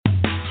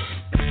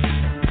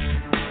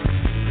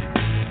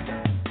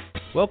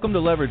Welcome to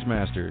Leverage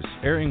Masters,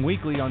 airing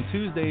weekly on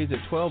Tuesdays at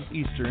 12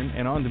 Eastern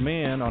and on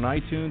demand on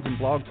iTunes and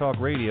Blog Talk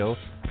Radio.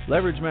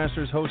 Leverage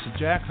Masters hosts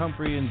Jack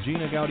Humphrey and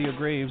Gina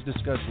Gaudio-Graves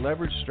discuss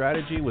leverage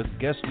strategy with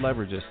guest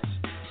leveragists.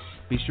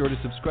 Be sure to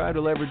subscribe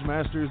to Leverage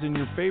Masters in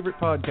your favorite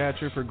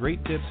podcatcher for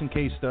great tips and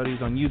case studies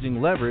on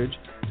using leverage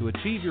to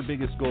achieve your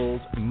biggest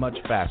goals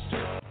much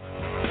faster.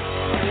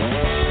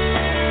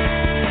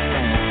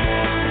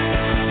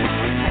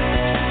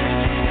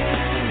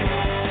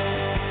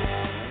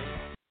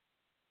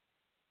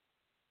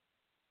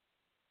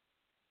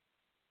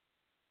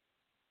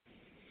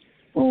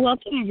 Well,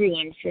 welcome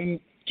everyone to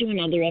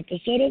another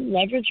episode of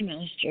Leverage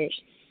Masters.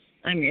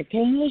 I'm your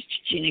co-host,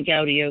 Gina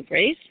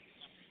Gaudio-Grace,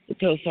 the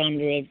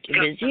co-founder of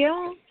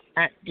Divisio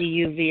at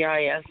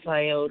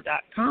DUVISIO.com,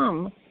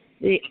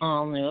 the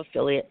all-new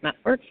affiliate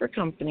network for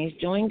companies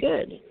doing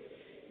good.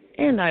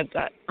 And I've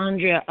got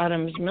Andrea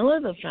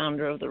Adams-Miller, the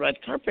founder of the Red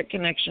Carpet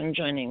Connection,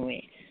 joining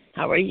me.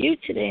 How are you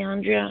today,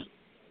 Andrea?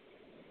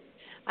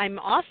 I'm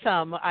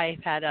awesome.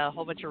 I've had a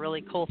whole bunch of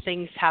really cool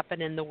things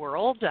happen in the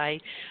world.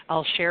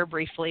 I'll share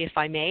briefly, if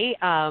I may.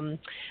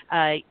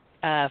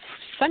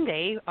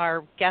 Sunday,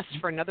 our guest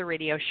for another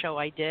radio show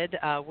I did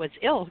was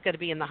ill, going to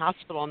be in the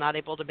hospital, not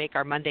able to make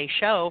our Monday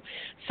show.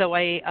 So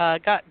I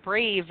got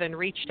brave and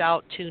reached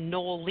out to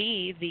Noel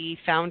Lee, the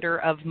founder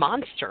of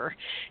Monster,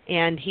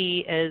 and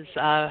he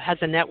has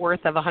a net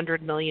worth of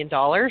 $100 million,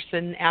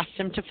 and asked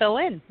him to fill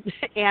in.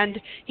 And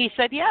he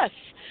said yes.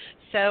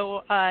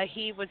 So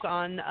he was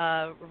on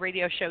a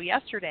radio show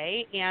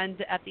yesterday,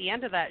 and at the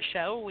end of that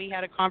show, we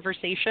had a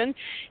conversation,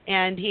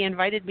 and he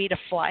invited me to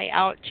fly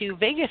out to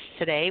Vegas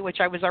today,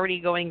 which I was already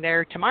going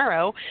there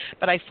tomorrow,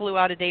 but I flew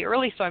out a day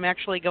early, so I'm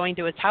actually going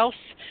to his house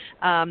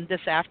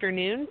this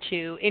afternoon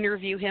to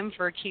interview him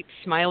for a Keep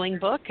Smiling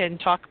book and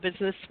talk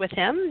business with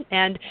him.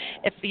 And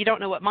if you don't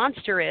know what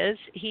Monster is,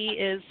 he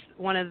is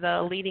one of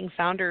the leading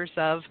founders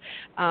of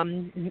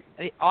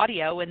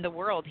audio in the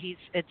world.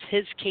 It's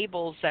his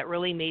cables that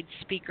really made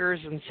speakers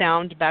and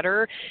sound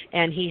better,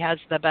 and he has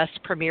the best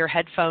premier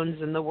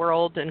headphones in the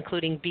world,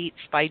 including Beats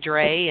by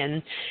Dre,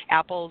 and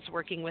Apple's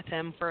working with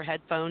him for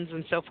headphones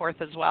and so forth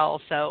as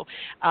well. So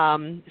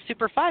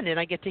super fun, and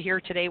I get to hear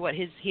today what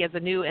he has a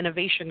new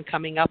innovation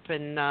coming up,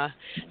 and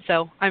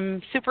so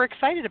I'm super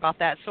excited about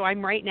that. So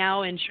I'm right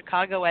now in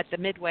Chicago at the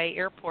Midway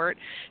Airport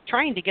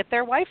trying to get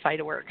their Wi-Fi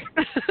to work.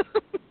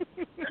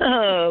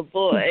 Oh,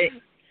 boy.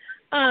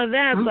 Oh,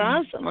 that's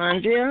awesome,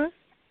 Andrea.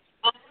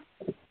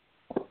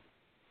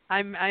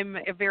 I'm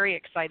very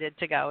excited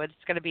to go. It's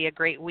going to be a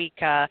great week,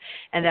 and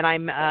then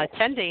I'm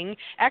attending.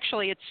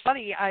 Actually, it's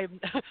funny. I'm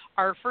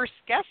our first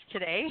guest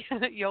today,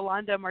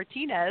 Yolanda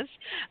Martinez,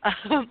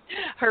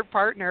 her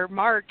partner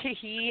Mark.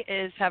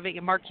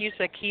 Mark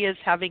Usick. He is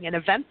having an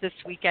event this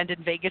weekend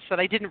in Vegas that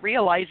I didn't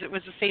realize it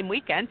was the same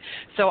weekend.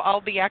 So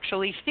I'll be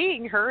actually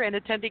seeing her and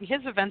attending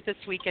his event this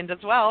weekend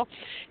as well,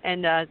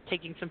 and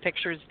taking some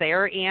pictures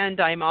there.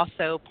 And I'm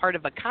also part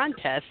of a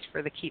contest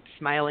for the Keep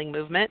Smiling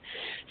movement.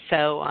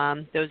 So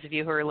those of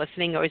you who are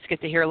listening always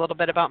get to hear a little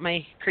bit about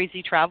my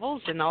crazy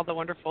travels and all the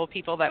wonderful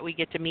people that we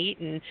get to meet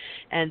and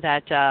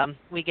that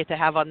we get to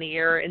have on the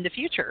air in the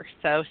future.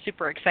 So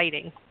super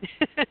exciting.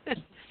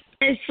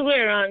 I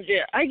swear,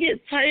 Andrea, I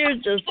get tired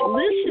just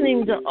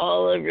listening to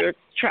all of your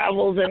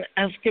travels and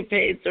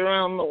escapades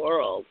around the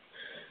world.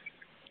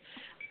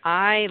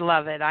 I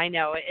love it. I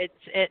know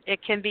it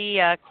can be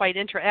quite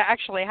interesting.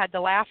 Actually, I had to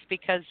laugh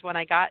because when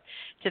I got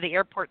to the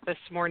airport this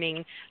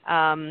morning,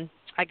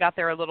 I got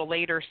there a little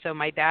later, so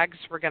my bags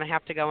were going to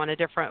have to go on a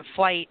different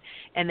flight,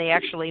 and they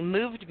actually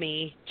moved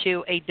me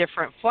to a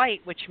different flight,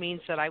 which means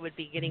that I would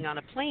be getting on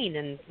a plane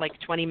in like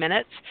 20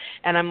 minutes.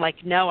 And I'm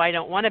like, no, I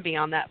don't want to be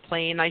on that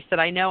plane. I said,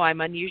 I know,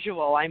 I'm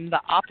unusual. I'm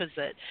the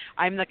opposite.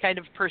 I'm the kind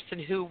of person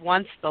who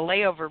wants the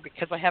layover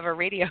because I have a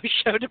radio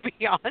show to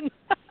be on.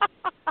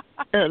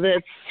 Oh,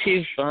 that's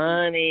too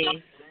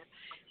funny.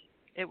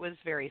 It was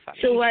very funny.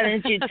 So why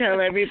don't you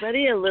tell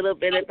everybody a little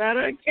bit about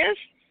our guest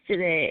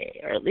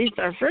today, or at least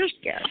our first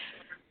guest?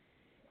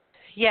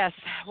 Yes,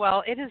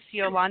 well, it is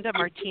Yolanda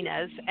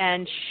Martinez,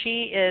 and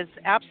she is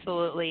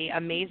absolutely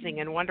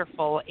amazing and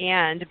wonderful.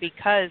 And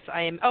because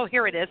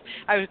here it is.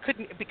 I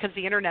couldn't, because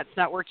the internet's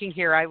not working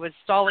here. I was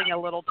stalling a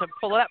little to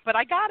pull it up, but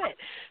I got it.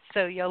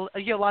 So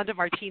Yolanda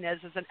Martinez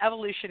is an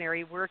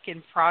evolutionary work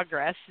in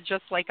progress,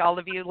 just like all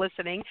of you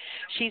listening.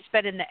 She's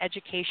been in the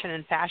education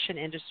and fashion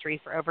industry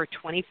for over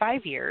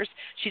 25 years.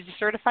 She's a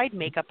certified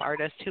makeup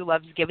artist who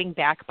loves giving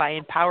back by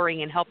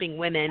empowering and helping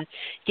women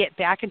get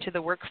back into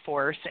the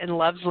workforce and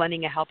loves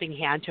lending a helping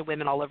hand to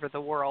women all over the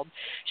world.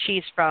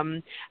 She's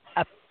from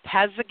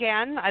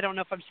Pazagan, I don't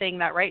know if I'm saying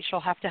that right. She'll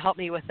have to help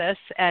me with this.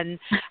 And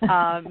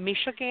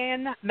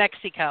Michoacan,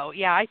 Mexico.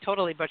 Yeah, I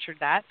totally butchered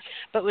that.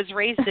 But was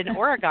raised in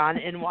Oregon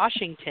and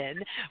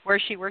Washington,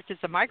 where she worked as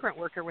a migrant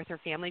worker with her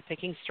family,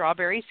 picking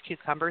strawberries,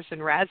 cucumbers,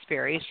 and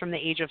raspberries from the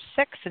age of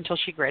 6 until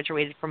she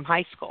graduated from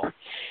high school.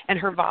 And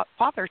her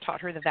father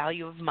taught her the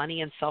value of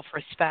money and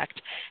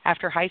self-respect.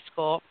 After high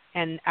school,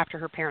 and after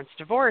her parents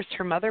divorced,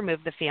 her mother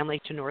moved the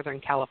family to Northern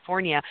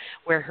California,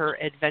 where her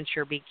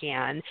adventure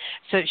began.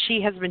 So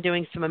she has been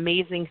doing some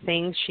amazing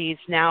things. She's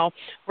now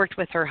worked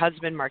with her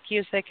husband, Mark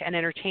Usick, an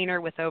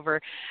entertainer with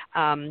over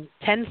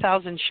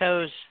 10,000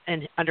 shows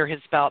under his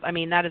belt. I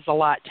mean, that is a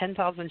lot.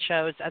 10,000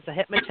 shows. As a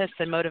hypnotist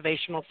and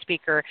motivational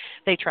speaker,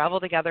 they travel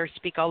together,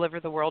 speak all over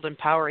the world,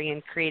 empowering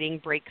and creating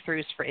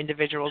breakthroughs for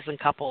individuals and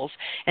couples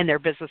in their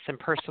business and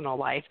personal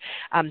life.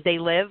 They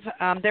live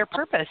their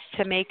purpose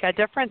to make a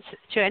difference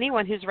to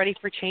anyone who's ready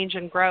for change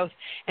and growth,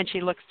 and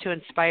she looks to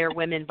inspire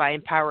women by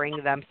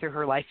empowering them through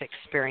her life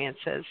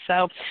experiences.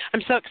 So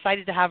I'm so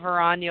excited to have her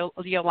on.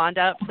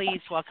 Yolanda,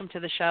 please welcome to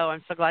the show.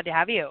 I'm so glad to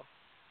have you.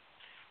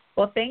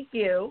 Well, thank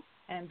you,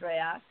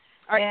 Andrea.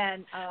 All right.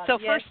 And, so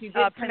yes,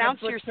 first,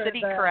 pronounce your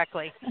city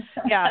correctly.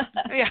 Yeah.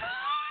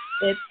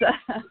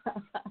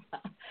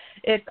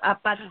 It's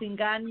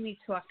Apatzingán,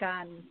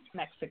 Michoacán,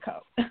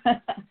 Mexico.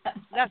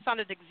 That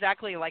sounded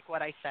exactly like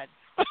what I said.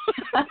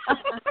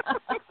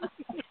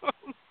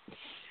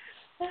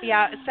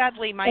 Yeah,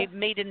 sadly, my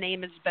maiden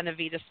name is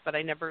Benavides, but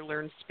I never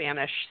learned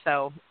Spanish,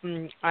 so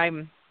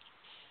I'm,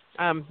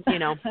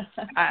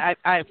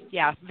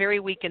 very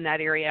weak in that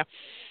area.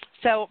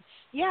 So,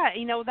 yeah,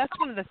 that's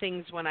one of the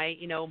things when I,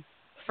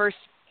 first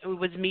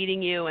was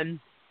meeting you and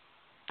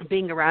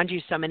being around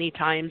you so many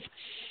times,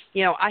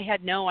 I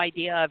had no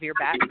idea of your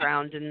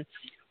background, and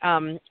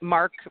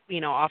Mark,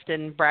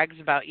 often brags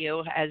about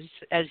you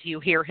as you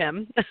hear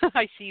him.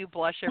 I see you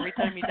blush every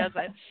time he does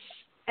it.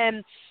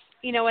 And,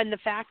 and the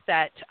fact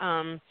that,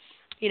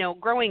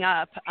 growing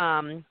up,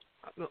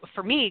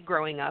 for me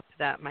growing up,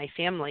 that my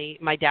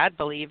dad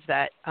believed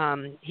that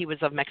he was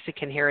of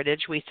Mexican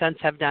heritage. We since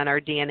have done our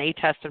DNA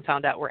test and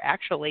found out we're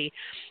actually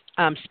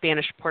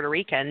Spanish Puerto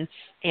Rican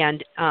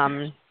and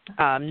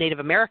Native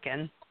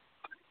American.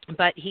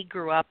 But he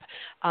grew up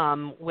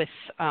with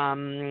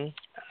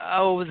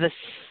this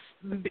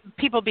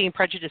people being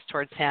prejudiced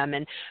towards him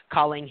and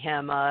calling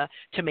him a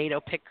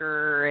tomato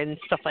picker and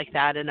stuff like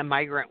that, and a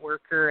migrant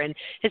worker. And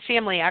his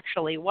family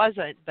actually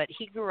wasn't, but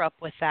he grew up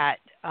with that,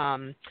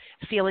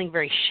 feeling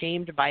very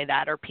shamed by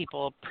that, or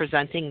people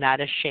presenting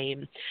that as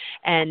shame.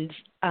 And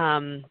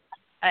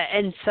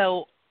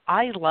so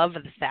I love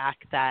the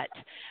fact that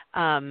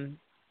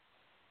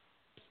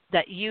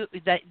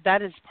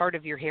that is part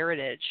of your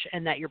heritage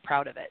and that you're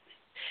proud of it.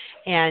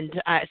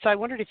 And so I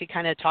wondered if you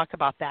kind of talk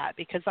about that,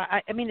 because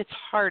I mean, it's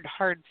hard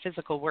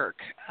physical work.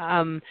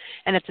 And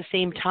at the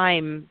same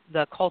time,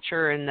 the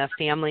culture and the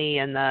family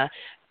and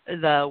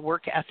the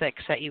work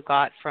ethics that you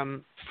got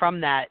from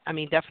that, I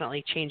mean,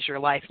 definitely changed your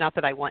life. Not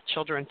that I want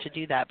children to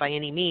do that by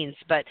any means,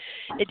 but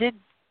it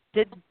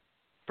did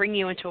bring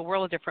you into a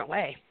world a different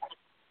way.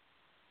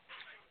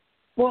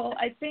 Well,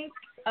 I think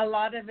a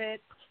lot of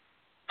it,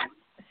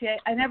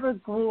 I never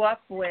grew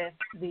up with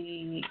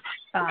the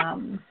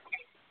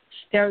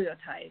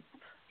stereotype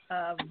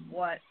of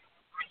what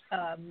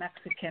a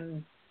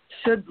Mexican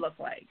should look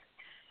like.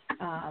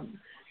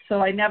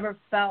 So I never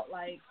felt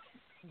like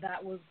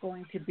that was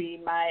going to be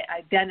my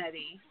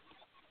identity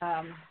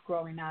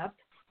growing up.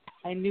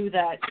 I knew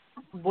that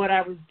what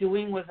I was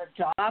doing was a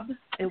job.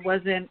 It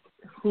wasn't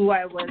who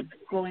I was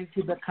going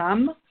to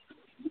become.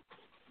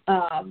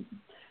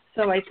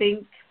 So I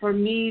think for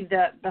me,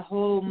 the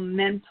whole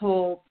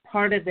mental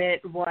part of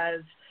it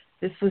was,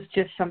 this was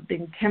just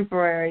something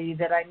temporary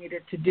that I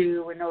needed to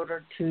do in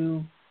order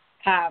to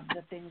have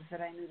the things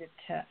that I needed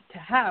to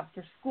have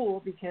for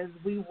school, because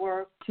we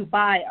worked to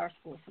buy our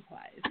school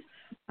supplies.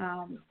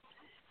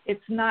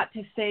 It's not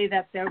to say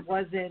that there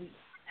wasn't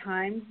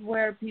times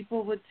where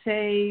people would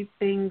say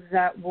things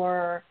that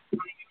were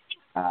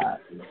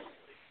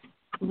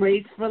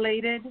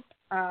race-related,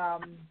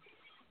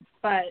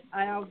 but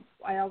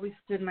I always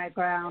stood my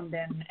ground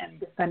and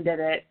defended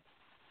it,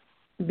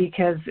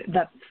 because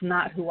that's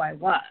not who I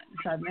was.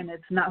 I mean,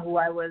 it's not who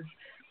I was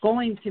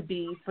going to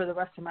be for the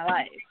rest of my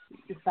life,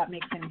 if that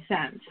makes any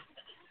sense.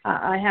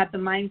 I had the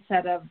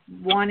mindset of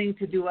wanting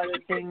to do other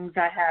things.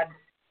 I had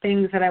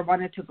things that I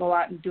wanted to go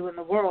out and do in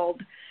the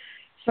world.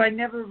 So I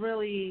never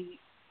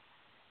really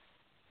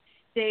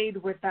stayed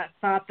with that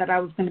thought that I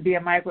was going to be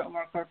a migrant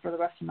worker for the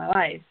rest of my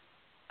life.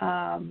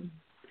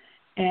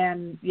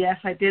 And yes,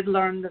 I did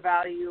learn the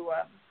value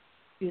of,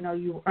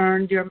 you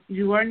earn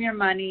your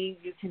money,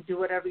 you can do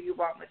whatever you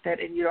want with it,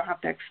 and you don't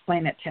have to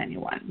explain it to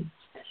anyone.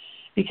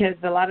 Because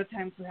a lot of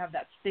times we have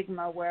that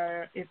stigma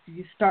where if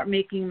you start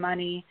making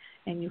money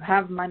and you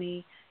have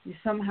money, you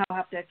somehow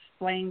have to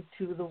explain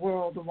to the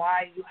world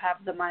why you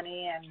have the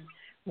money and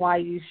why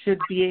you should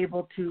be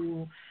able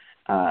to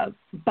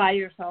buy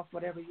yourself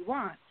whatever you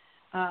want.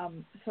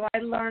 So I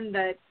learned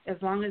that as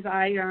long as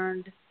I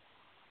earned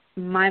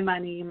my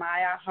money,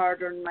 my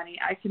hard-earned money,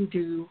 I can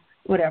do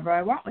whatever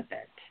I want with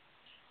it.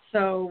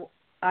 So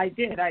I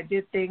did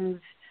things.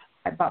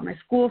 I bought my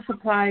school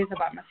supplies. I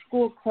bought my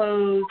school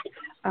clothes.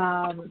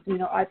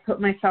 I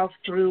put myself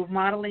through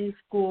modeling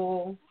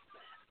school.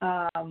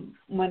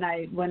 When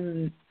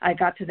I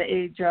got to the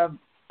age of,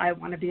 I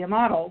want to be a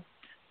model,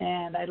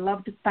 and I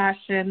loved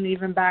fashion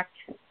even back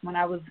when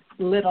I was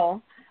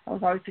little. I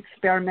was always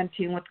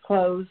experimenting with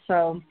clothes.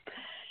 So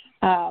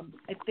I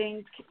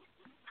think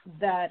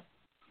that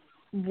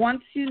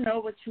once you know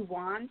what you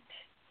want,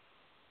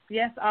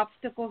 yes,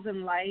 obstacles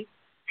in life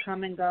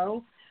come and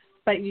go,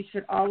 but you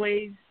should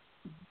always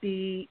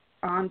be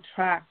on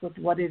track with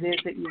what it is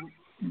that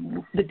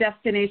the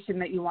destination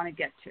that you want to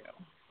get to.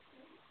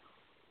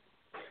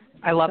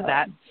 I love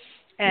that.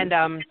 And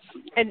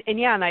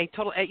yeah, and I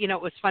totally, you know,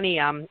 it was funny.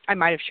 I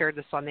might have shared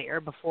this on the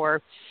air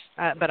before,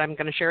 but I'm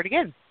going to share it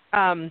again.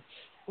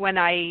 When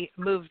I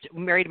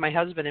married my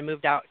husband and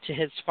moved out to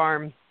his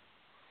farm,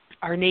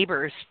 our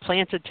neighbors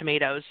planted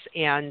tomatoes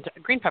and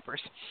green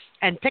peppers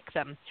and picked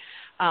them.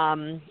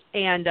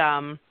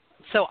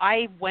 So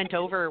I went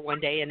over one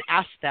day and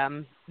asked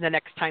them the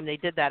next time they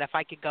did that if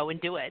I could go and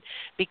do it,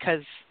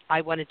 because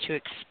I wanted to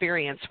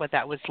experience what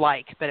that was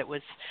like. But it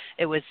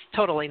was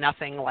totally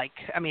nothing like,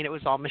 I mean, it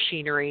was all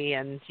machinery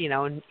and, you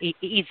know, and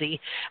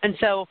easy. And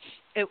so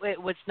it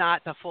was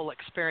not the full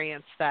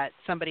experience that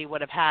somebody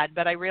would have had,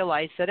 but I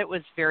realized that it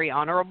was very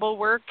honorable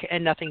work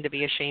and nothing to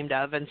be ashamed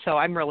of. And so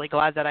I'm really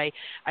glad that I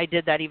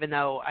did that, even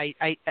though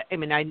I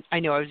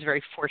know I was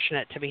very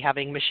fortunate to be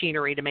having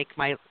machinery to make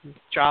my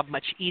job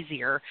much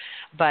easier,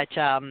 but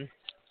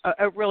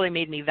it really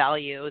made me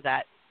value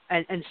that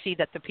and see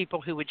that the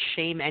people who would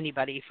shame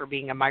anybody for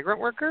being a migrant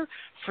worker,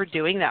 for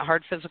doing that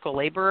hard physical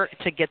labor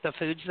to get the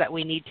foods that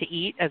we need to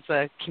eat as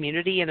a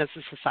community and as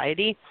a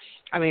society,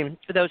 I mean,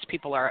 those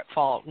people are at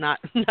fault, not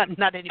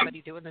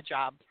anybody doing the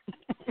job.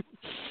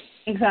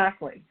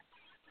 Exactly.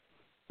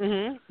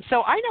 Mm-hmm.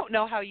 So I don't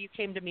know how you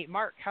came to meet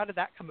Mark. How did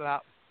that come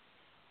about?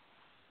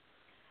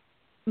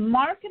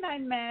 Mark and I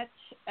met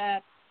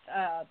at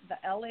the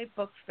LA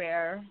Book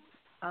Fair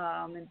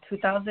in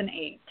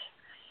 2008.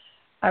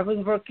 I was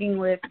working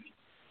with,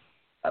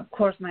 of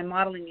course, my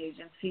modeling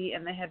agency,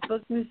 and they had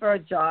booked me for a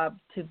job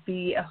to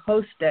be a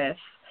hostess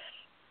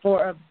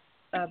for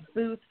a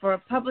booth for a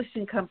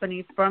publishing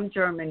company from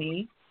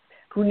Germany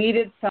who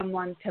needed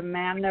someone to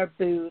man their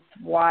booth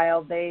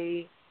while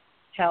they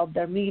held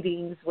their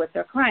meetings with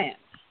their clients.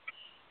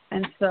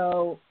 And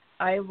so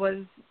I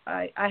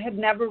had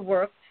never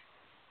worked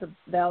the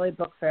LA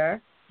Book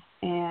Fair,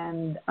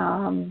 and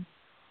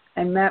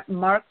I met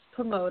Mark's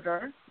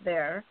promoter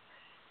there,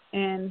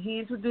 and he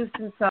introduced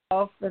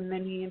himself, and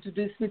then he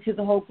introduced me to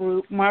the whole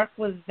group. Mark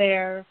was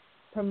there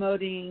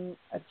promoting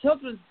a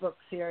children's book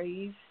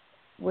series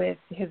with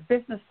his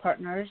business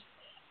partners,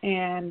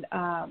 and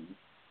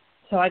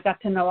so I got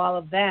to know all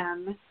of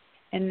them.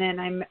 And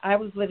then I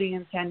was living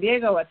in San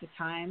Diego at the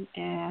time,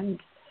 and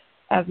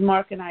as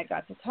Mark and I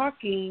got to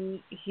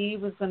talking, he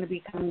was going to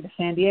be coming to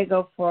San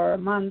Diego for a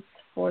month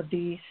for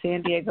the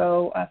San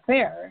Diego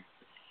fair.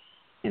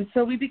 And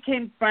so we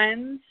became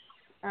friends,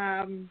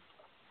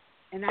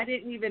 and I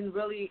didn't even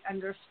really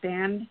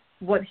understand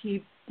what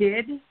he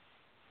did.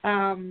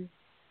 And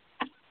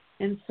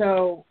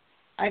so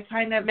I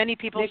kind of... Many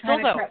people still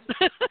don't.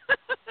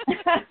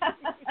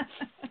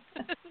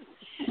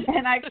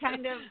 And I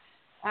kind of...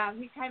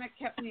 he kind of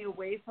kept me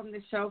away from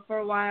the show for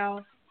a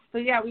while. So,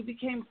 yeah, we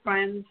became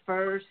friends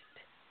first.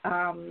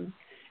 And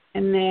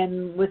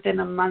then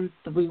within a month,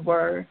 we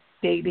were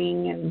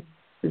dating, and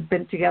we've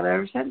been together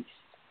ever since.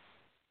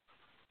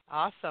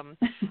 Awesome.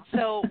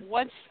 So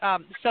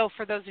so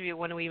for those of you,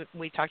 when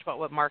we talked about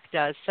what Mark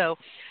does, so,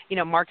 you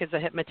know, Mark is a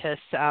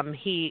hypnotist.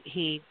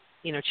 He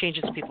you know,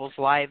 changes people's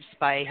lives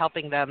by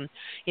helping them,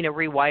 you know,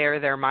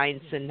 rewire their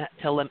minds and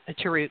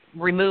to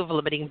remove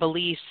limiting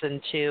beliefs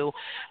and to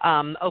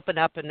open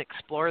up and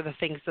explore the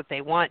things that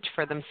they want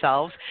for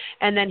themselves.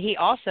 And then he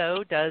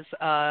also does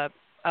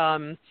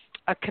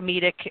a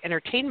comedic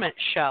entertainment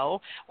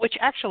show, which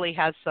actually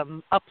has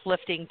some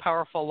uplifting,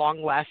 powerful,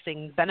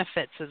 long-lasting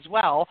benefits as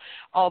well,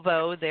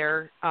 although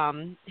they're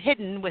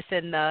hidden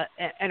within the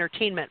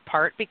entertainment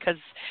part because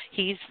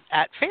he's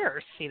at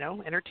fairs, you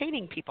know,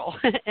 entertaining people.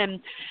 and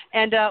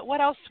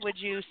what else would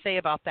you say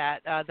about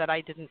that that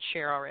I didn't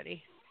share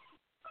already?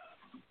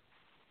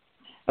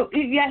 Oh,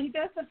 yeah, he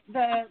does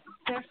the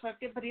fair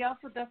circuit, but he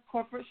also does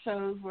corporate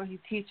shows where he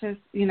teaches,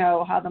 you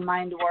know, how the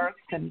mind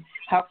works and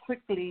how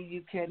quickly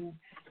you can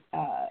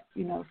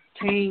you know,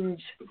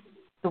 change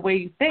the way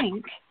you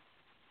think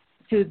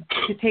to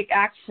take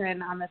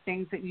action on the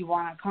things that you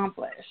want to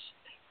accomplish.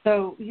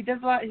 So he does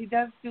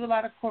do a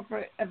lot of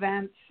corporate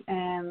events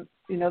and,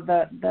 you know,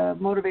 the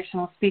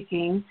motivational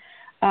speaking.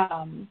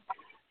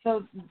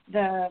 So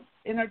the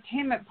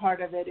entertainment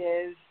part of it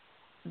is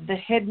the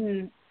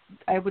hidden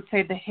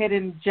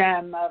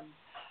gem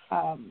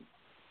of,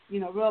 you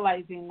know,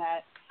 realizing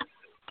that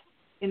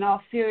in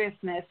all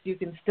seriousness, you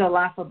can still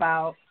laugh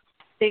about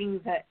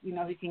things that, you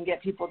know, he can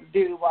get people to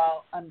do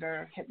while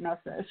under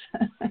hypnosis.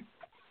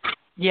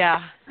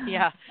 Yeah.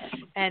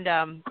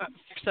 And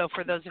so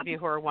for those of you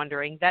who are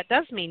wondering, that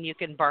does mean you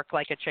can bark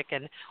like a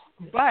chicken,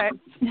 but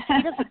he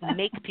doesn't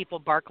make people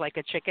bark like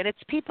a chicken.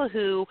 It's people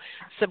who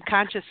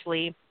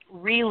subconsciously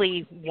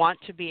really want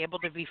to be able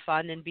to be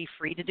fun and be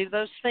free to do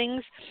those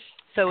things.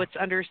 So it's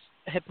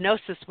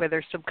hypnosis where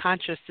their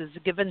subconscious is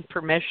given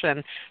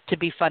permission to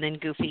be fun and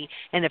goofy.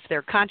 And if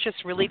their conscious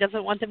really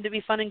doesn't want them to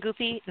be fun and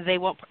goofy,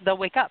 they'll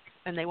wake up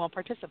and they won't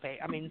participate.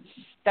 I mean,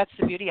 that's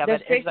the beauty of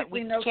There's it, is that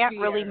we no can't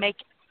fear. really make,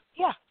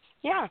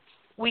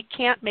 we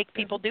can't make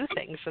people do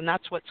things, and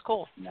that's what's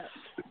cool.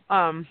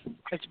 No.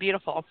 It's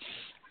beautiful.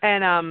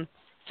 And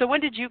so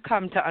when did you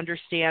come to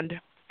understand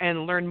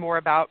and learn more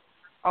about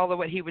all of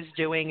what he was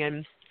doing,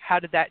 and how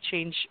did that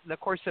change the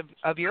course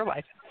of your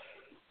life?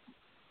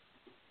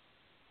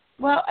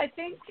 Well, I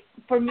think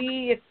for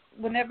me, it's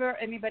whenever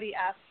anybody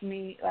asks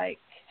me, like,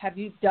 have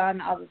you done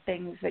all the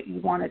things that you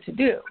wanted to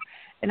do?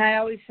 And I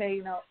always say,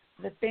 you know,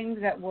 the things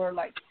that were,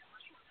 like,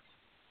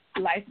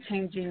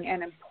 life-changing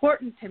and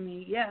important to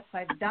me, yes,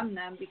 I've done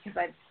them because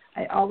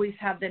I always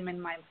have them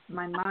in my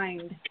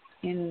mind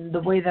in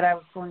the way that I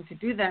was going to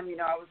do them. You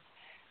know, I was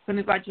going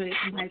to graduate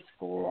from high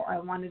school. I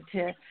wanted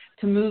to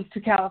move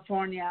to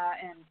California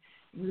and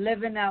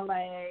live in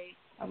LA.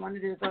 I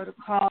wanted to go to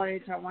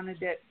college. I wanted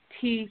to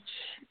teach,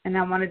 and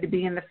I wanted to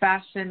be in the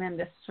fashion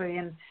industry.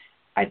 And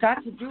I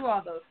got to do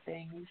all those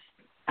things.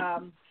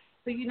 But,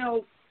 you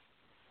know,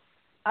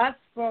 us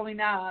growing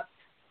up,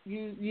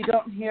 you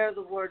don't hear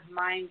the word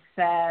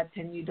mindset,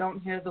 and you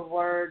don't hear the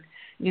word,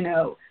 you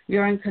know,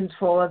 you're in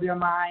control of your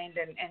mind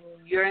and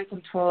you're in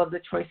control of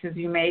the choices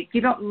you make.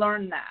 You don't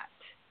learn that.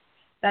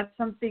 That's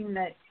something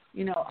that,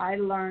 you know, I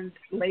learned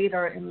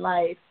later in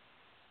life,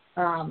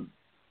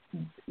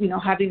 you know,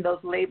 having those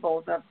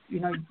labels of, you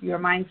know, your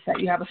mindset.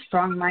 You have a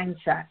strong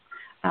mindset.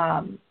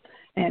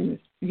 And,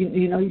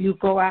 you know, you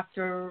go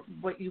after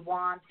what you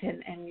want,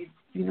 and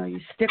you know, you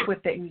stick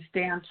with it and you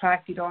stay on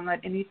track. You don't let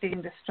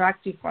anything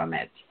distract you from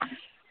it.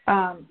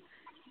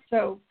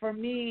 So for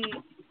me,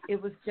 it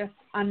was just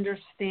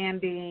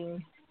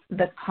understanding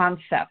the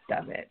concept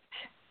of it,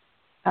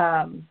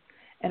 and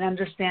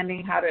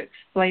understanding how to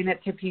explain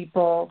it to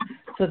people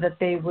so that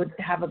they would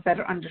have a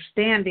better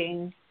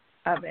understanding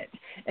of it.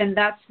 And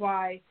that's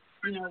why,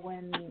 you know,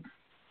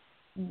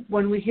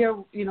 when we hear,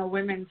 you know,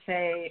 women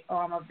say, oh,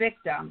 I'm a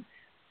victim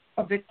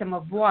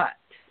of what?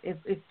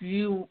 If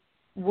you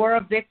were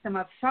a victim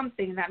of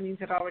something, that means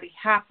it already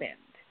happened.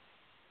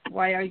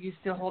 Why are you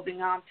still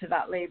holding on to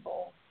that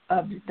label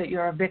of that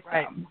you're a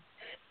victim?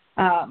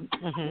 Right.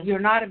 You're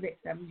not a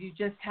victim. You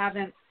just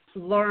haven't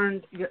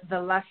learned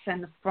the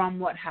lesson from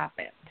what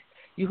happened.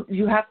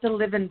 You have to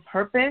live in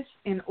purpose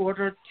in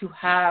order to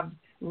have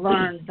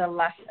learned the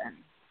lesson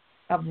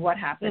of what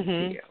happened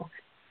to you.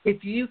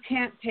 If you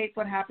can't take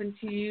what happened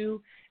to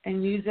you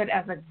and use it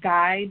as a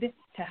guide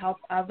to help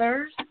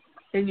others,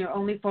 then you're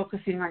only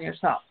focusing on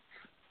yourself.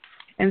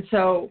 And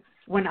so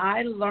when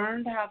I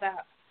learned how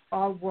that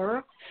all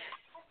worked,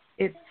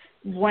 it's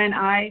when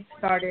I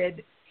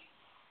started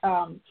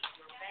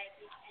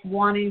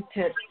wanting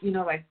to, you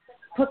know, like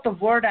put the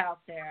word out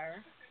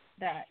there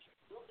that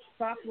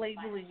stop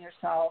labeling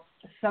yourself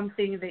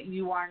something that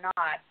you are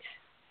not,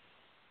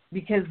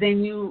 because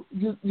then you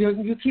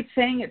keep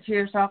saying it to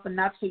yourself, and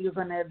that's what you're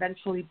going to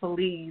eventually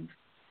believe.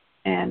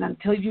 And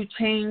until you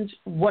change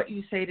what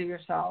you say to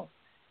yourself,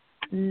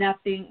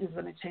 nothing is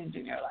going to change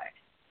in your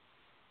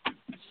life.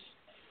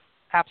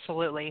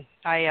 Absolutely.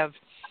 I have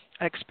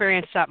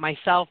experienced that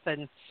myself,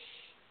 and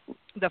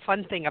the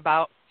fun thing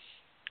about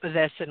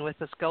this and with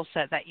the skill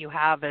set that you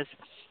have is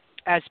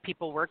as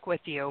people work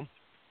with you,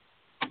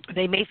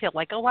 they may feel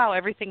like, oh, wow,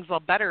 everything's all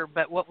better,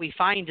 but what we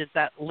find is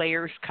that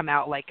layers come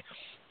out, like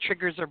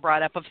triggers are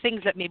brought up of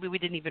things that maybe we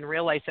didn't even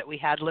realize that we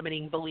had,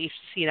 limiting beliefs,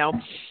 you know.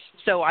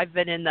 So I've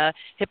been in the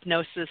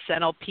hypnosis,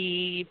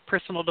 NLP,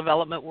 personal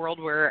development world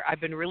where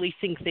I've been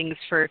releasing things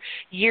for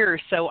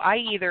years. So I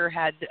either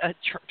had a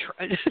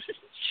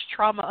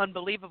trauma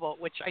unbelievable,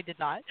 which I did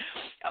not,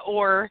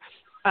 or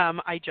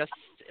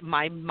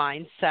my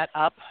mind set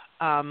up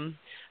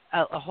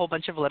a whole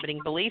bunch of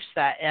limiting beliefs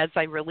that as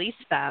I release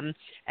them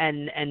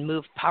and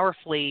move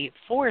powerfully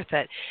forth,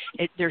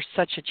 there's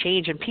such a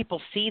change, and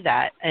people see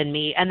that in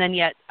me. And then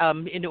yet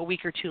in a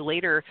week or two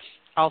later,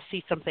 I'll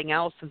see something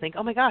else and think,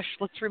 oh my gosh,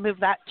 let's remove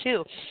that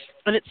too.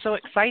 And it's so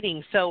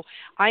exciting. So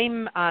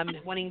I'm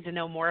wanting to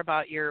know more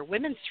about your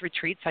women's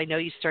retreats. I know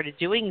you started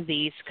doing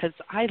these because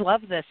I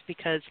love this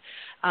because,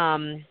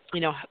 you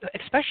know,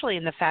 especially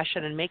in the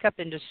fashion and makeup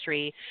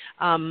industry,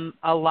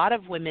 a lot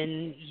of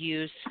women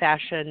use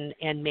fashion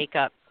and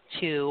makeup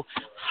to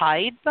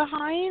hide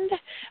behind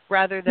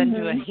rather than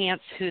to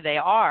enhance who they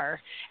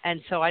are.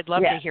 And so I'd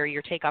love to hear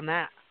your take on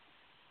that.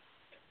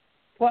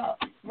 Well,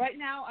 right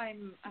now I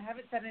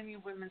haven't done any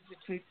women's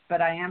retreats,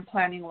 but I am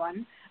planning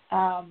one.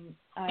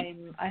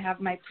 I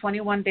have my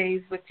 21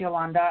 Days with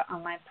Yolanda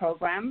online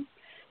program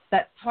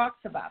that talks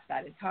about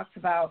that. It talks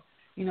about,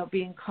 you know,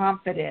 being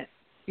confident,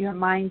 your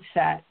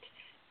mindset,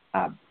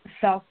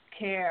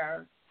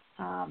 self-care,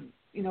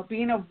 you know,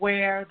 being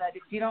aware that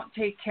if you don't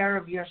take care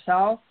of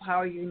yourself, how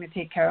are you going to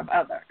take care of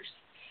others?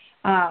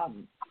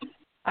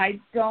 I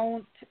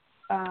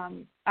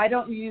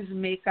don't use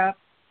makeup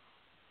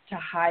to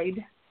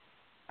hide.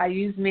 I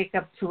use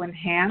makeup to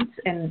enhance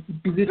and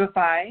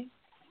beautify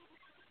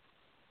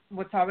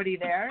what's already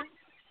there.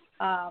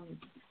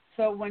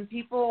 So when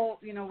people,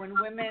 when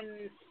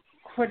women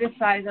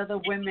criticize other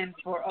women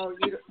for,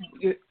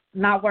 you're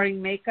not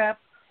wearing makeup,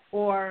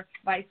 or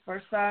vice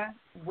versa,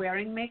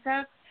 wearing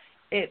makeup,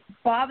 it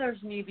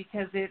bothers me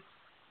because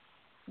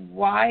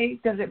why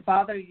does it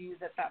bother you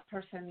that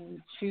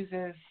person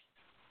chooses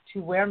to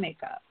wear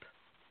makeup?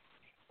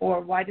 Or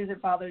why does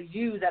it bother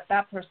you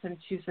that person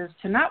chooses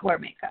to not wear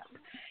makeup?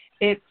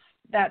 It's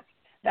that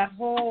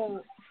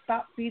whole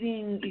stop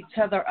beating each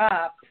other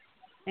up,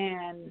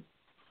 and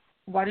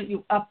why don't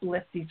you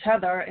uplift each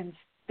other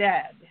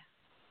instead?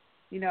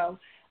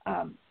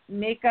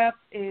 Makeup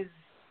is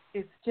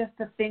just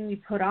a thing you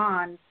put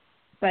on,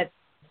 but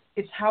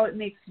it's how it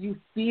makes you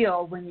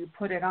feel when you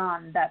put it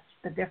on that's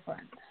the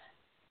difference.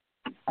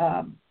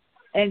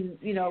 And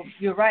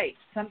you're right.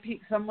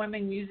 Some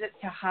women use it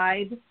to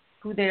hide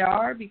who they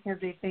are because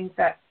they think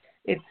that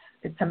it's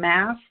a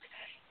mask.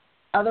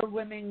 Other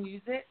women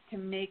use it to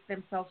make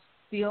themselves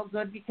feel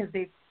good because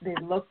they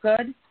look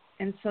good,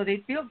 and so they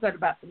feel good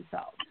about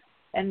themselves.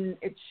 And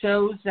it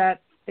shows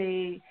that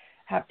they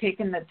have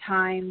taken the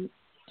time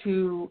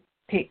to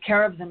take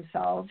care of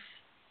themselves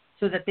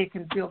so that they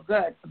can feel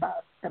good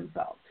about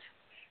themselves.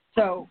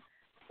 So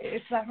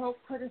it's that whole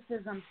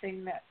criticism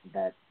thing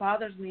that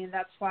bothers me, and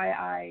that's why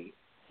I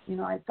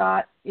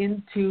got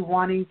into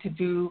wanting to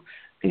do,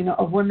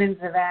 a women's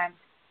event.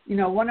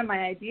 One of my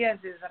ideas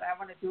is that I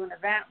want to do an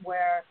event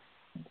where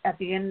at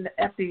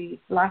the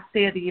last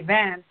day of the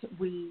event,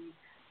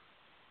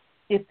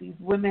 if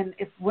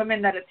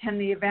women that attend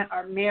the event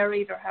are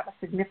married or have a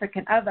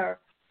significant other,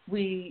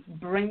 we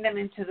bring them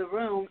into the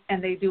room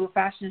and they do a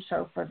fashion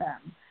show for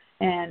them.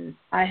 And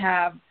I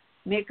have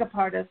makeup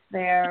artists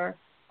there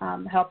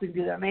helping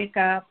do their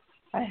makeup.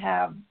 I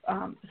have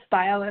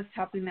stylists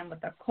helping them with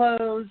their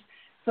clothes.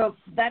 So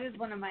that is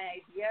one of my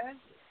ideas,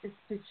 is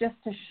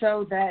to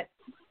show that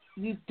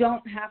you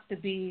don't have to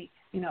be,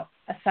 a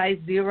size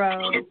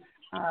 0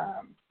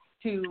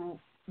 to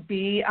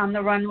be on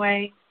the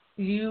runway.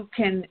 You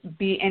can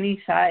be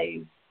any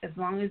size as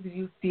long as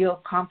you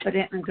feel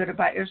confident and good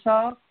about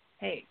yourself.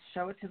 Hey,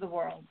 show it to the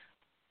world.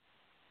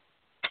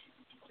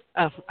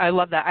 Oh, I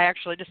love that. I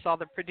actually just saw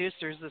the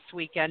producers this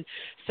weekend,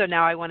 so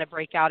now I want to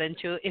break out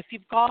into if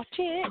you've got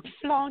it,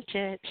 flaunt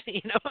it,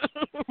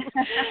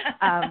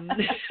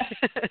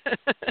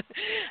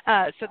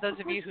 So those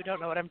of you who don't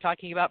know what I'm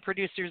talking about,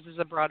 Producers is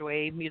a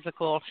Broadway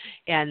musical,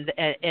 and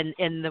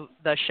in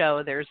the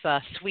show there's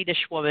a Swedish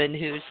woman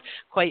who's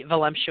quite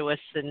voluptuous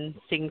and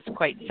sings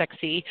quite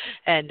sexy,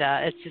 and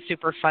it's a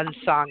super fun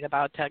song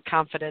about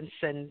confidence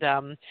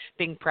and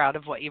being proud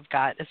of what you've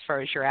got as far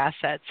as your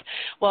assets.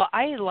 Well,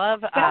 I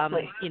love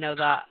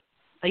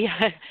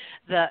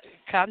the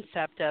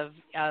concept of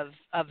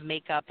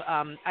makeup.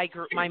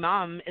 My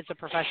mom is a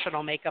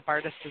professional makeup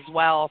artist as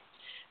well,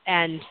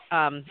 and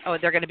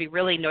they're going to be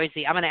really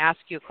noisy. I'm going to ask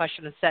you a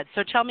question instead.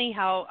 So tell me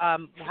how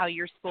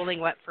your schooling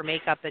went for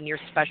makeup and your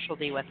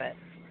specialty with it.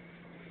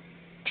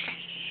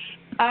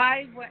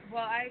 I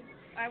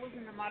was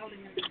in the modeling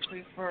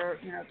industry for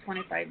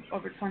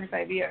over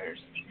 25 years,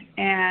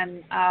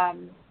 and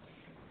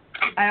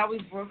I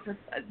always worked with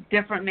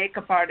different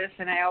makeup artists,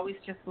 and I always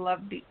just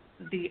loved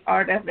the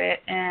art of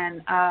it.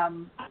 And I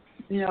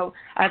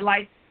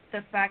liked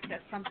the fact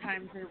that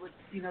sometimes they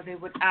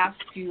would ask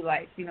you,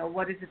 like,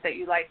 what is it that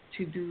you like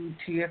to do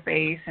to your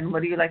face, and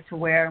what do you like to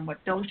wear, and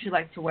what don't you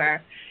like to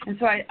wear. And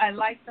so I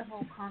like the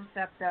whole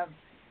concept of,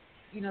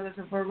 there's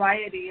a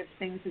variety of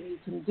things that you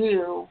can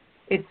do.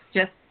 It's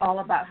just all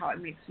about how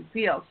it makes you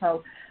feel.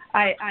 So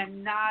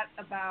I'm not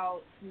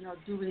about,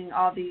 doing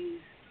all these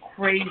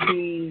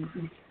crazy,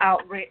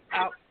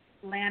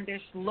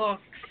 outlandish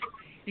looks,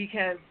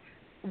 because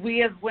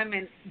we as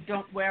women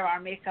don't wear our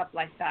makeup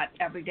like that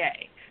every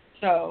day.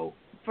 So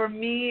for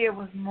me, it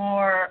was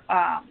more,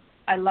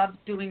 I love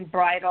doing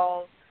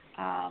bridal.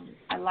 I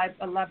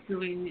love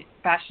doing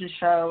fashion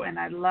show, and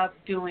I love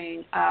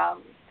doing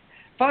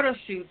photo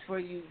shoots where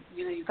you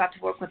got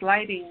to work with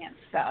lighting and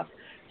stuff.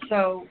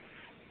 So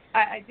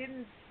I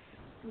didn't,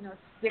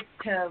 stick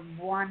to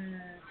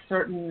one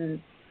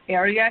certain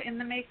area in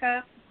the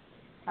makeup.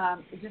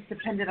 It just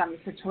depended on the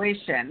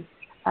situation.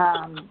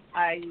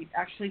 I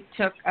actually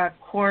took a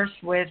course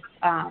with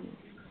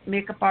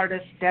makeup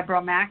artist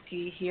Deborah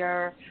Mackey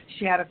here.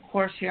 She had a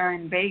course here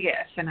in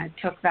Vegas, and I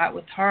took that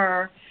with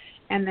her.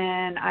 And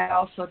then I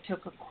also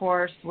took a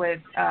course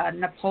with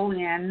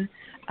Napoleon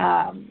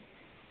in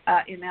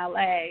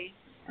LA,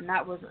 and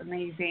that was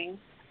amazing.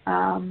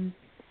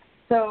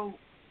 So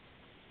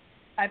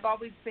I've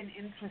always been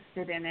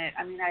interested in it.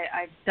 I mean,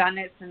 I've done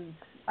it since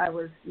I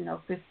was,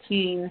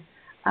 15.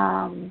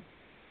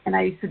 And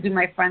I used to do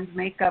my friends'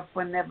 makeup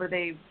whenever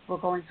they were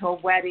going to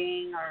a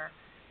wedding or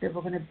they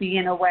were going to be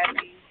in a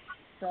wedding.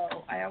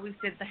 So I always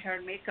did the hair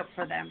and makeup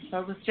for them. So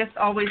it was just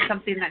always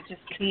something that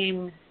just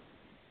came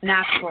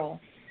natural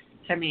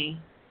to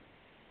me.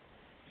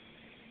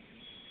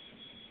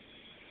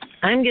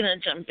 I'm going to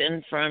jump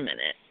in for a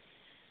minute.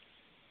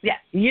 Yeah.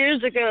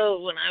 Years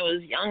ago, when I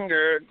was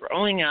younger,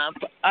 growing up,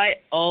 I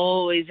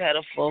always had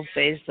a full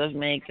face of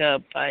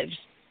makeup. I've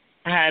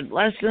had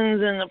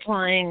lessons in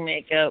applying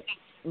makeup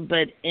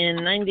But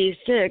in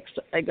 96,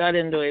 I got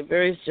into a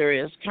very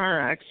serious car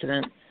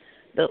accident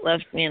that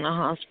left me in a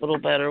hospital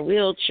bed or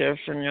wheelchair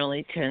for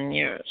nearly 10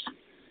 years.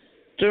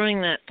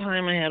 During that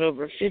time, I had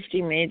over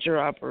 50 major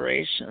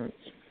operations.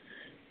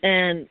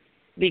 And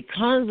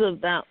because of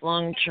that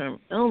long-term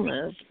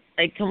illness,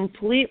 I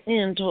completely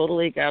and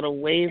totally got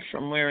away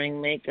from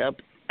wearing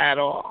makeup at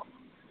all.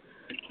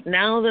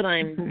 Now that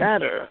I'm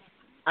better,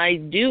 I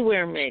do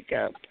wear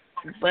makeup,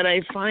 but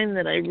I find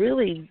that I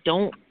really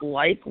don't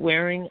like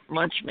wearing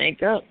much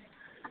makeup.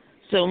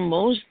 So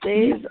most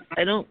days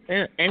I don't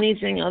wear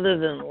anything other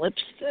than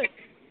lipstick.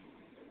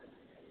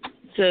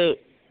 So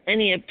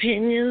any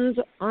opinions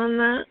on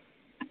that?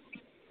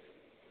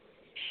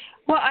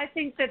 Well, I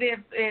think that if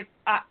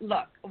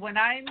look, when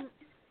I'm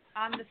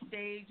on the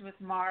stage with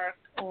Mark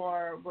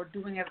or we're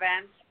doing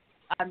events,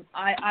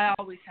 I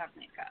always have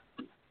makeup.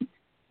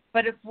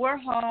 But if we're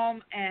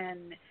home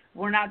and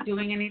we're not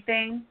doing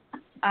anything,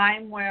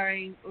 I'm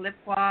wearing lip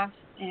gloss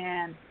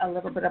and a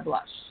little bit of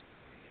blush.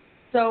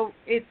 So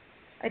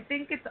I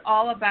think it's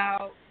all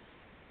about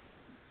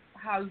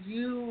how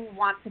you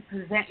want to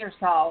present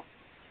yourself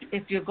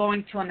if you're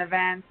going to an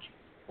event,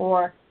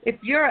 or if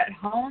you're at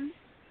home.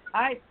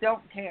 I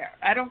don't care.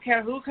 I don't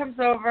care who comes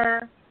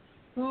over,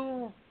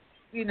 who,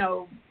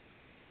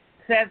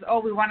 says, oh,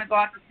 we want to go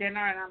out to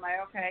dinner, and I'm like,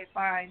 okay,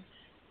 fine.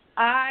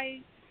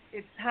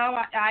 It's how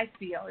I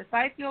feel. If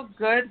I feel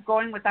good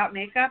going without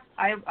makeup,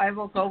 I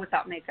will go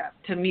without makeup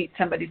to meet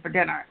somebody for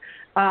dinner.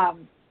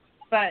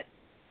 But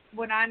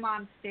when I'm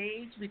on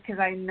stage, because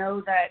I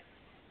know that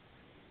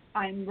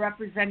I'm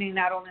representing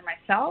not only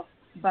myself,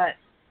 but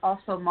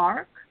also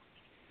Mark,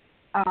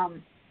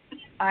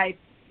 I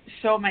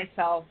show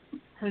myself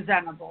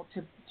presentable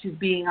to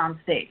being on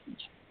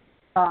stage.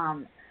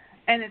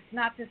 And it's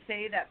not to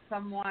say that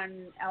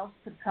someone else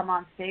could come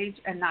on stage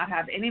and not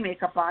have any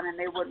makeup on and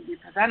they wouldn't be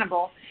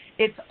presentable.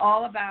 It's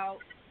all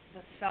about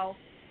the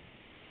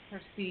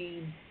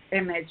self-perceived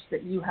image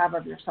that you have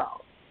of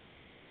yourself.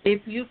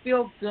 If you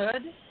feel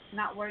good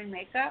not wearing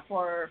makeup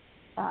or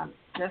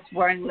just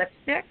wearing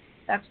lipstick,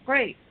 that's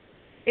great.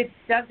 It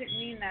doesn't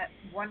mean that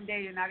one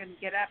day you're not going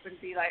to get up and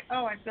be like,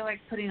 oh, I feel like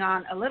putting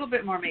on a little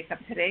bit more makeup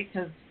today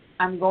because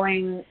I'm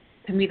going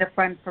to meet a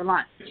friend for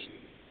lunch,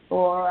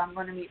 or I'm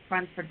going to meet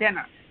friends for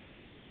dinner.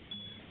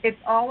 It's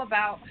all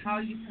about how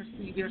you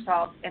perceive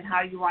yourself and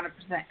how you want to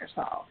present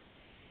yourself.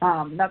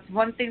 That's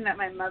one thing that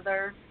my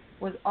mother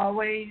was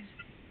always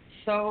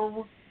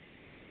so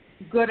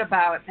good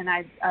about, and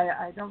I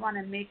don't want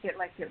to make it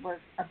like it was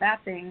a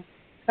bad thing.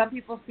 Some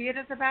people see it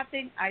as a bad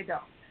thing. I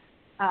don't.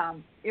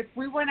 If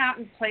we went out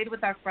and played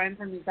with our friends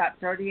and we got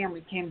dirty and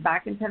we came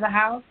back into the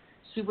house,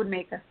 she would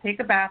make us take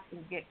a bath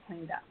and get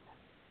cleaned up.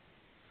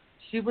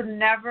 She would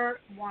never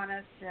want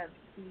us to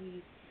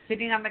be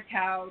sitting on the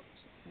couch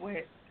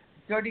with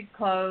dirty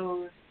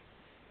clothes,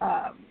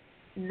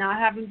 not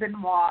having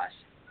been washed.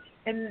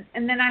 And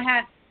then I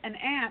had an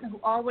aunt who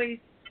always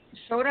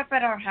showed up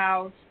at our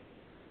house,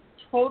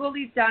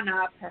 totally done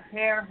up, her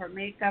hair, her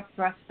makeup,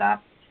 dressed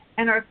up,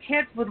 and our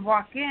kids would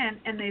walk in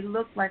and they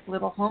looked like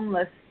little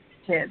homeless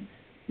kids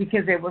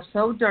because they were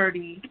so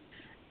dirty.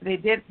 They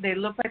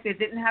looked like they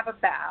didn't have a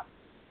bath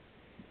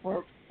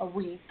for a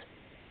week.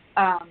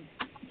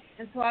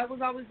 And so I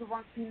was always the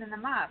one cleaning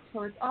them up.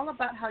 So it's all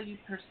about how you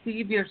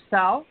perceive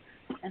yourself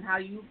and how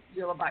you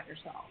feel about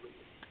yourself.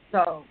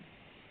 So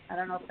I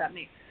don't know if that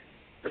makes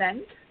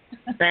sense.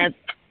 That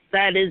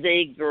is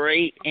a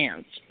great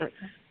answer.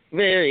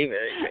 Very,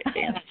 very great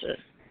answer.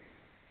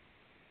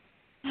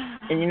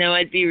 And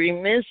I'd be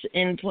remiss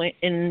in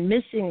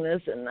missing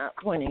this and not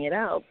pointing it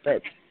out,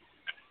 but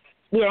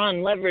we're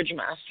on Leverage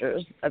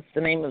Masters. That's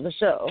the name of the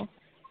show.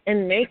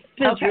 And makeup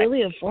is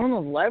really a form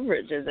of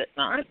leverage, is it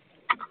not?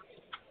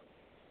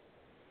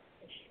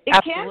 It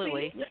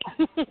Absolutely. Can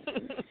be.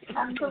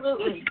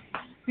 Absolutely.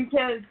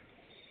 Because,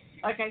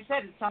 like I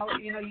said, it's all,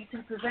 you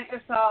can present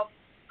yourself.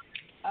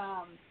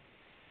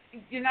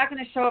 You're not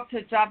going to show up to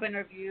a job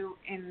interview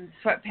in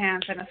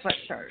sweatpants and a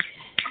sweatshirt.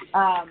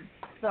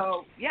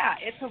 So, yeah,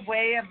 it's a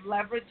way of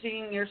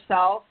leveraging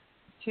yourself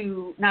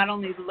to not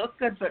only look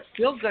good but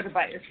feel good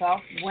about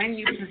yourself when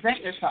you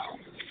present yourself.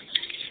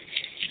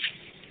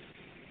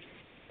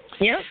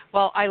 Yep.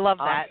 Well, I love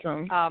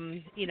Awesome.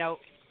 that.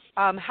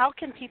 How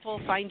can people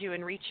find you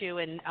and reach you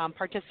and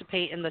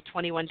participate in the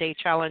 21-day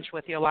challenge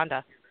with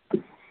Yolanda?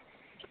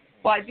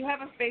 Well, I do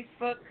have a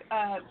Facebook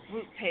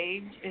group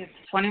page. It's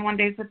 21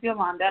 Days with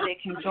Yolanda. They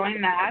can join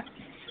that.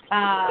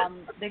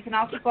 They can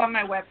also go on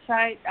my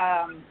website,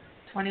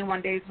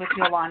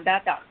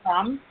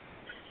 21dayswithyolanda.com.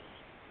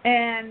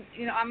 And,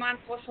 I'm on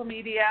social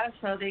media,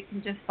 so they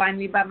can just find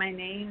me by my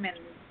name and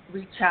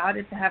reach out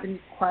if they have any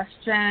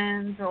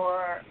questions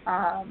or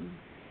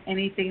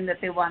anything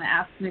that they want to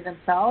ask me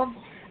themselves.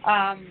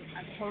 I'm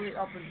totally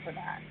open for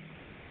that.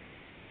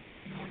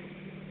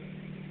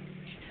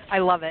 I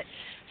love it.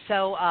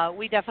 So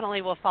we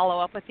definitely will follow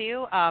up with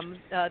you.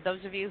 Those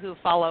of you who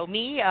follow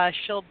me,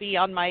 she'll be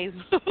on my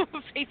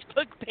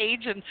Facebook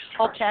page, and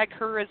I'll tag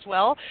her as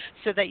well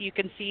so that you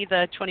can see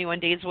the 21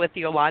 Days with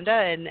Yolanda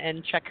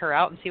and check her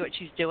out and see what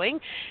she's doing.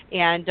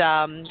 And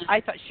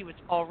I thought she was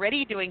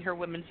already doing her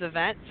women's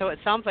event, so it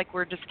sounds like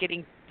we're just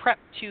getting prepped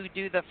to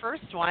do the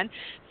first one.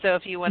 So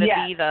if you want to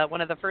be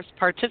one of the first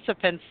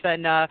participants,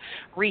 then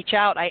reach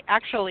out. I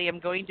actually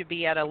am going to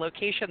be at a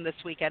location this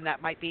weekend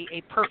that might be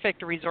a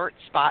perfect resort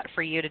spot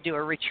for you to do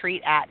a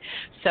retreat at.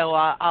 So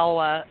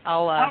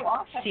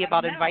I'll see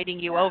about inviting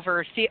you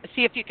over. See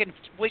if you can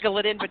wiggle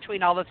it in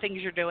between all the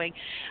things you're doing,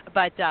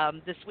 but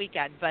this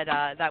weekend. But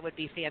that would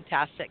be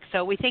fantastic.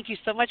 So we thank you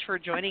so much for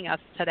joining us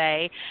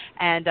today,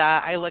 and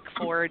I look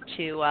forward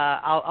to.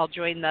 I'll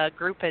join the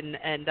group and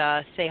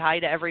say hi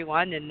to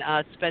everyone and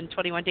spend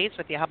 21 days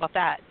with you. How about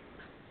that?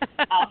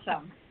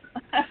 Awesome.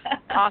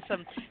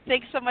 Awesome.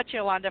 Thanks so much,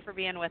 Yolanda, for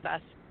being with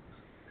us.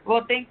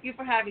 Well, thank you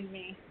for having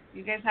me.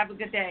 You guys have a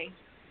good day.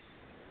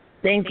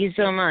 Thank you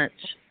so much.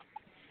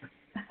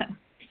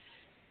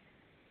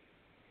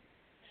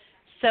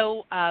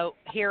 So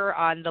here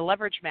on the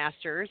Leverage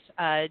Masters,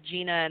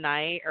 Gina and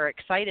I are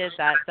excited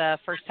that the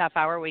first half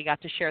hour we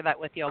got to share that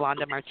with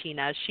Yolanda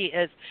Martinez. She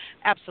is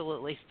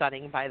absolutely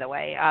stunning, by the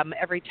way.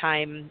 Every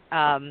time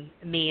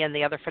me and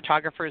the other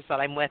photographers that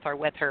I'm with are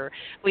with her,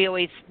 we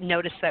always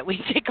notice that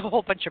we take a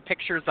whole bunch of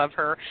pictures of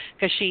her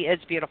because she is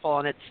beautiful,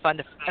 and it's fun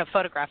to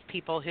photograph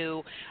people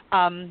who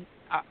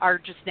are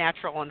just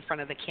natural in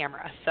front of the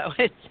camera. So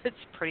it's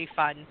pretty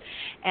fun.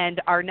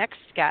 And our next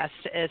guest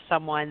is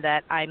someone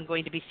that I'm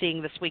going to be seeing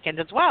this weekend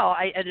as well.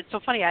 And it's so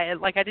funny. I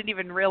didn't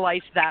even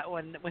realize that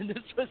when this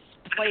was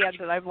planned,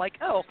 and I'm like,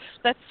 oh,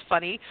 that's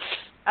funny.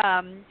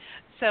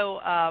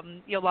 So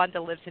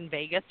Yolanda lives in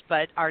Vegas,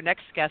 but our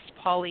next guest,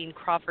 Pauline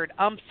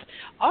Crawford-Umps,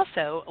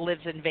 also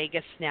lives in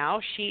Vegas now.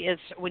 She is,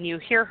 when you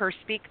hear her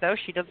speak, though,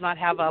 she does not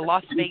have a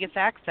Las Vegas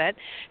accent.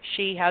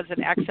 She has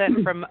an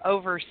accent from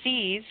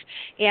overseas.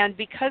 And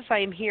because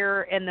I'm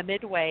here in the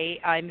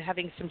Midway, I'm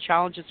having some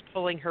challenges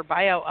pulling her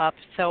bio up.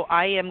 So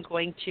I am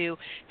going to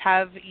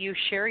have you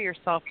share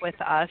yourself with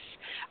us,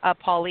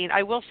 Pauline.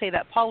 I will say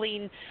that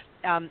Pauline,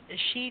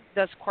 she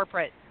does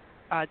corporate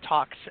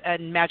talks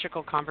and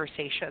magical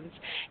conversations,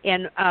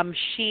 and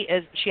she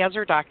has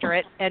her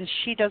doctorate, and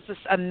she does this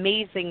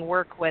amazing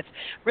work with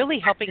really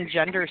helping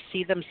genders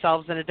see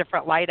themselves in a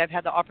different light. I've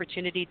had the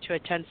opportunity to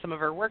attend some of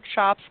her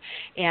workshops,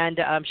 and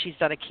she's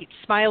done a Keep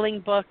Smiling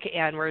book,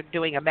 and we're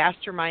doing a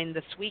mastermind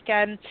this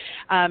weekend.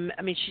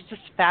 She's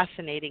just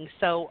fascinating.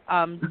 So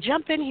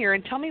jump in here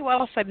and tell me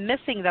what else I'm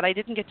missing that I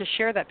didn't get to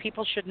share that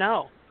people should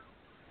know.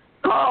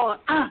 Oh,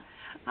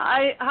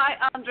 hi,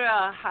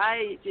 Andrea.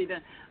 Hi,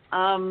 Gina.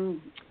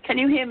 Can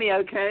you hear me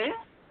okay?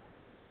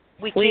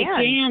 We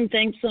can.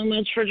 Thanks so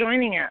much for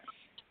joining us.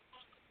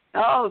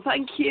 Oh,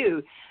 thank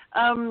you.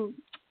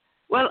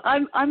 Well,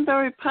 I'm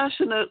very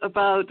passionate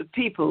about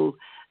people,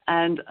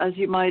 and as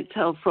you might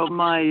tell from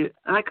my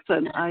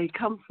accent, I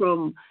come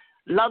from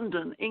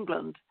London,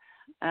 England.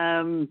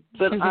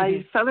 But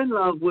I fell in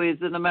love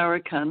with an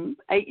American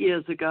 8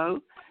 years ago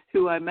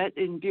who I met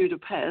in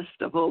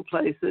Budapest, of all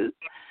places.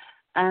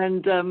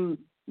 And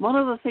one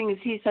of the things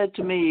he said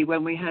to me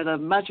when we had a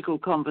magical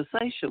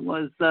conversation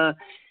was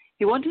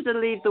he wanted to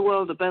leave the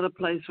world a better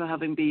place for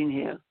having been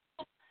here.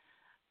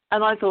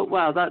 And I thought,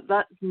 wow,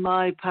 that's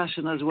my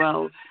passion as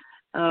well.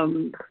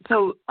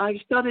 So I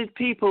studied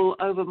people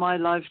over my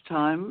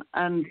lifetime,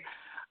 and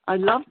I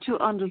love to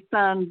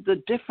understand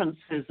the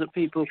differences that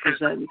people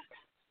present.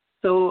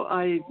 So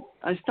I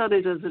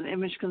studied as an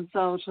image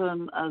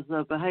consultant, as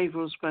a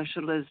behavioral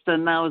specialist,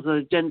 and now as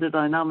a gender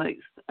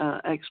dynamics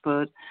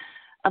expert.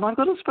 And I've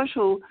got a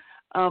special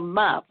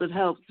map that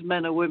helps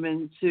men and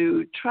women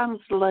to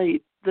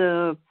translate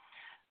the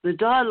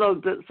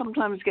dialogue that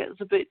sometimes gets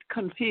a bit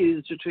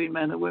confused between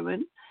men and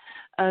women.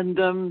 And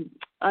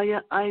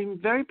I'm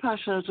very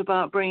passionate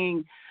about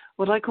bringing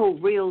what I call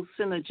real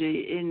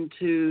synergy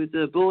into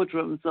the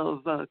boardrooms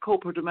of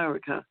corporate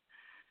America.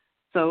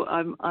 So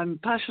I'm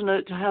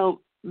passionate to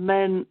help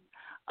men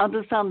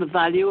understand the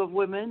value of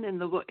women in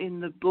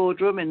the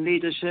boardroom, in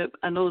leadership,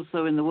 and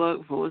also in the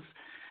workforce.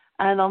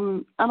 And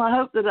I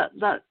hope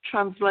that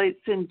translates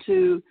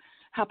into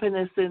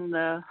happiness in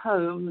their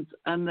homes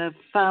and their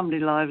family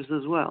lives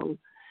as well,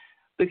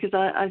 because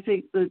I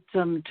think that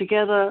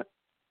together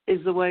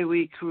is the way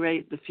we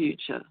create the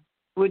future.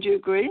 Would you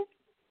agree?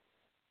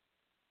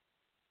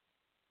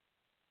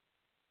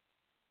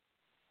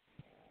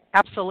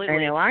 Absolutely.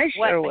 I know I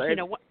sure would.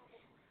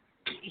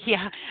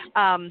 Yeah.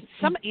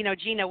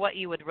 Gina, what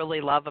you would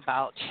really love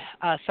about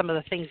some of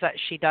the things that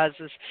she does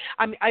is,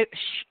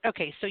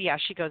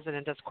 she goes in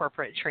and does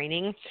corporate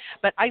training,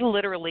 but I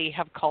literally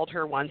have called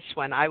her once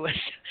when I was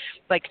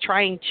like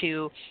trying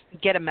to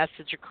get a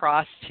message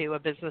across to a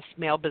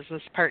male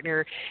business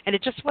partner, and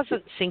it just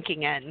wasn't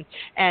sinking in.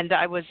 And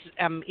I was,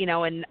 I'm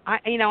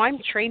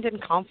trained in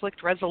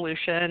conflict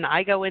resolution.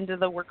 I go into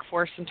the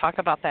workforce and talk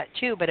about that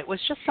too, but it was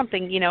just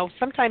something,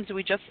 sometimes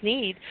we just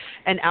need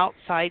an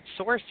outside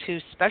source who's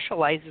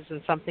specializes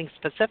in something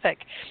specific.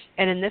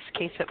 And in this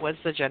case, it was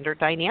the gender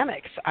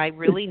dynamics. I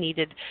really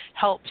needed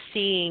help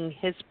seeing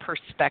his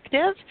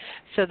perspective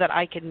so that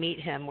I could meet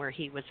him where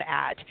he was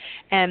at.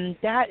 And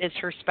that is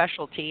her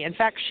specialty. In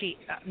fact, she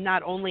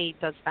not only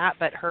does that,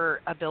 but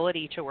her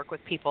ability to work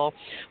with people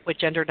with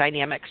gender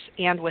dynamics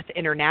and with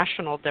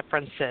international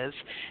differences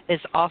is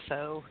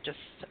also just,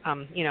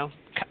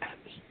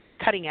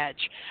 cutting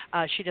edge.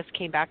 She just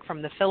came back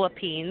from the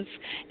Philippines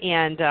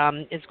and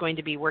is going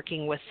to be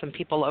working with some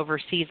people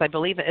overseas. I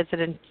believe, is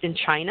it in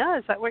China?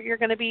 Is that where you're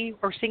going to be,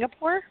 or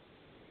Singapore?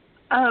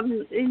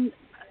 To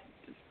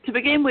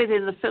begin with,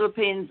 in the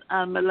Philippines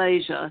and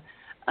Malaysia,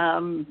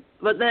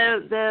 but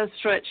their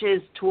stretch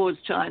is towards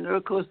China,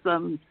 of course,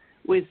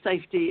 with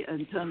safety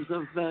in terms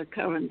of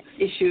current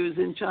issues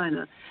in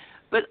China.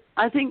 But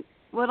I think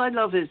what I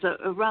love is that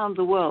around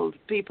the world,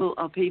 people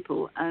are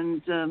people,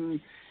 and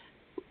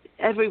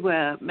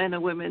everywhere, men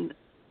and women,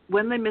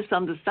 when they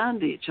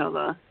misunderstand each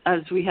other, as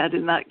we had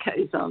in that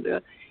case,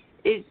 Andrea,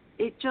 it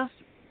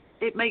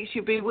makes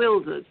you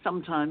bewildered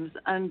sometimes.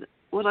 And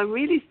what I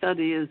really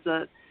study is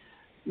that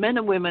men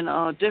and women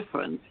are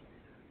different,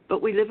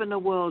 but we live in a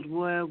world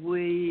where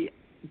we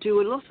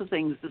do a lot of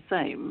things the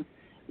same.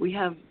 We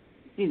have,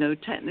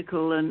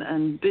 technical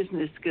and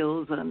business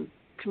skills and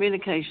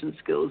communication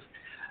skills,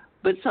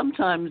 but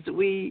sometimes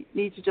we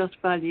need to just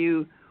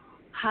value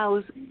how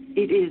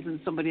it is in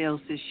somebody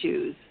else's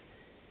shoes.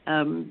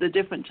 The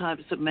different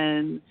types of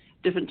men,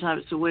 different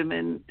types of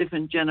women,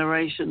 different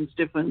generations,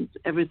 different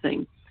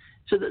everything.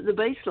 So that the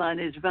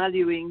baseline is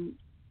valuing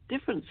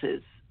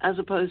differences as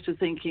opposed to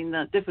thinking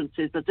that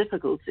differences are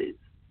difficulties.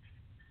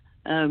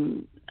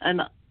 And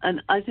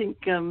I think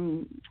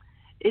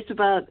it's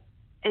about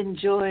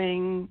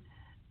enjoying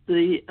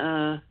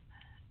the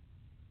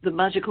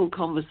magical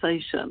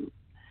conversation.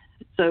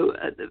 So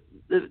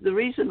the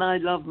reason I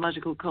love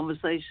magical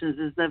conversations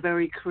is they're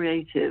very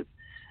creative.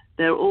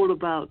 They're all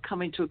about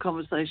coming to a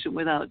conversation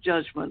without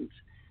judgment,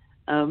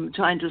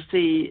 trying to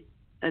see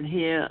and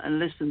hear and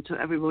listen to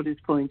everybody's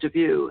point of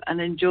view,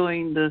 and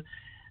enjoying the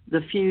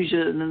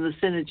fusion and the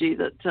synergy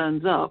that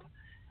turns up.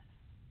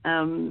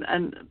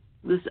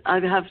 I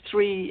have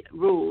 3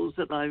 rules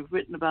that I've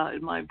written about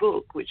in my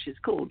book, which is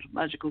called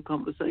Magical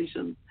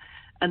Conversations.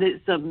 And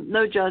it's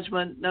no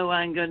judgment, no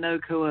anger, no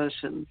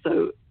coercion.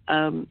 So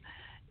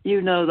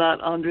that,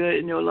 Andrea,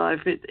 in your life,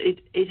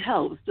 it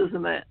helps,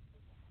 doesn't it?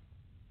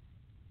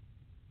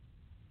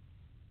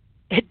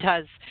 It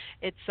does.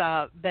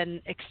 It's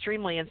been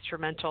extremely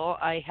instrumental.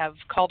 I have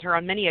called her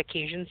on many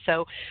occasions,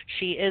 so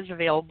she is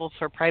available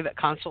for private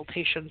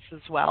consultations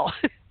as well.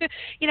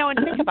 And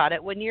think about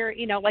it. When you're,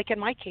 like in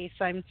my case,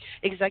 I'm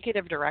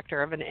executive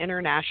director of an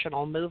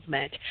international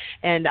movement,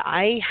 and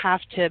I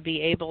have to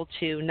be able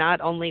to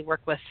not only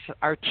work with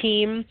our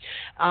team,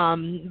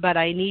 but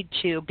I need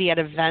to be at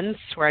events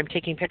where I'm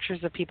taking pictures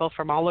of people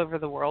from all over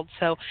the world.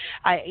 So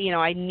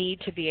I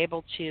need to be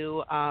able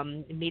to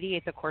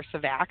mediate the course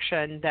of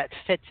action that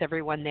fits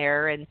everyone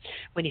there. And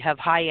when you have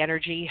high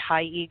energy,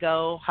 high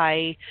ego,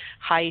 high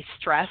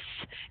stress,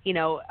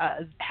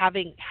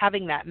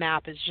 having that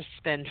map has just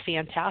been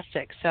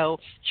fantastic. So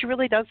she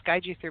really does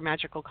guide you through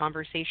magical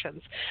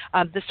conversations.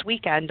 This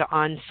weekend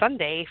on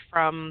Sunday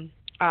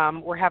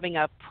we're having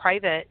a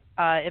private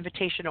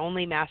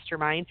invitation-only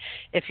mastermind.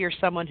 If you're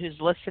someone who's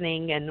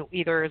listening and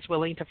either is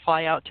willing to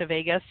fly out to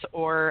Vegas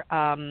or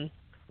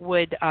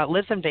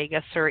lives in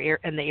Vegas or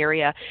in the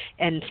area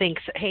and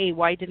thinks, hey,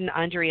 why didn't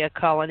Andrea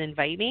call and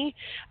invite me?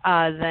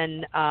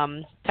 Then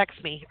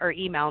text me or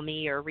email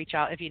me or reach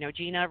out. If you know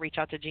Gina, reach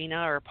out to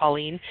Gina or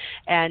Pauline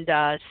and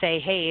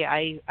say,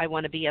 hey, I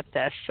want to be at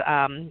this.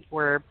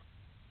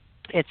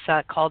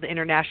 It's called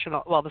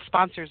International. Well, the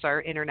sponsors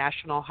are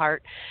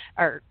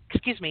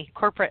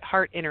Corporate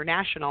Heart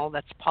International.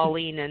 That's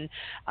Pauline and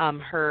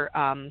her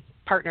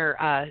partner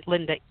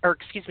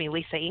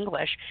Lisa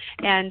English,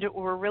 and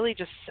we're really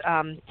just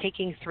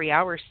taking 3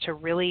 hours to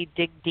really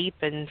dig deep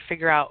and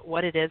figure out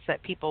what it is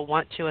that people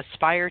want to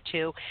aspire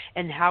to,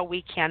 and how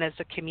we can, as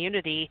a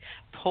community,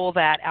 pull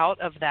that out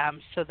of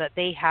them so that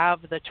they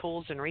have the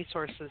tools and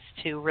resources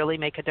to really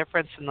make a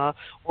difference in the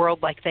world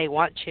like they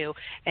want to,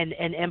 and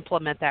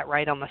implement that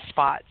right on the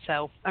spot.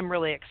 So I'm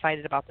really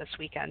excited about this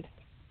weekend.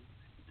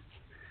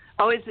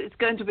 Oh, it's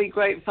going to be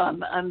great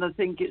fun, and I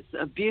think it's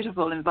a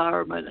beautiful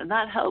environment, and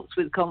that helps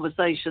with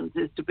conversations,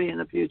 is to be in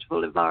a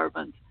beautiful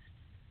environment.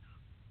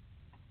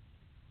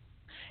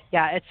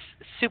 Yeah, it's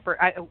super.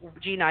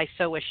 Gina, I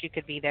so wish you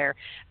could be there.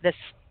 This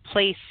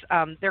place,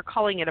 they're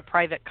calling it a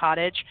private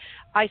cottage.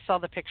 I saw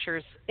the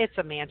pictures. It's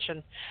a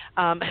mansion.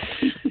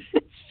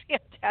 It's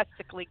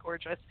fantastically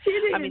gorgeous.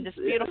 I mean, this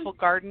beautiful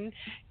garden.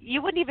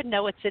 You wouldn't even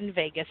know it's in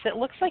Vegas. It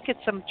looks like it's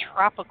some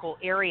tropical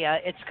area.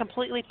 It's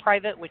completely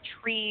private with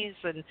trees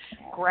and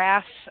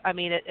grass. I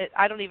mean,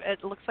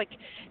 it looks like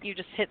you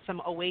just hit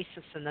some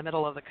oasis in the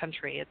middle of the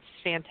country. It's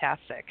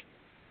fantastic.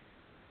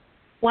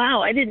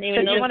 Wow, I didn't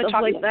even know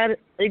stuff like that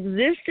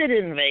existed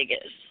in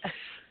Vegas.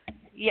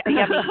 Yeah,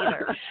 me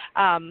either.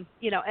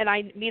 And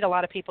I meet a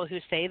lot of people who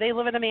say they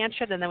live in a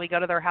mansion, and then we go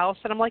to their house,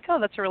 and I'm like, oh,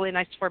 that's a really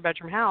nice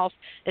 4-bedroom house.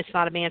 It's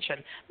not a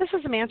mansion. This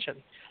is a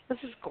mansion. This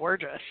is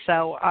gorgeous.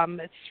 So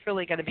it's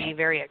really going to be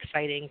very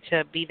exciting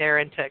to be there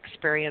and to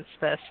experience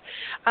this.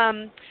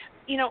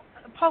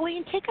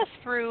 Pauline, take us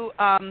through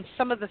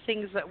some of the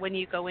things that when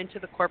you go into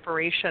the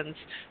corporations,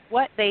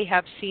 what they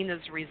have seen as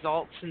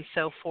results and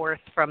so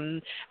forth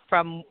from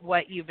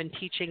what you've been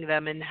teaching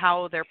them, and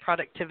how their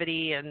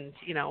productivity and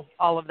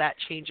all of that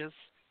changes.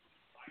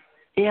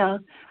 Yeah.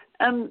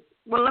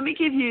 Well, let me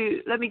give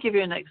you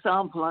an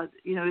example.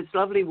 It's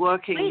lovely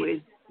working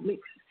Please. with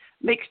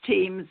mixed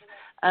teams,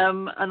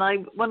 and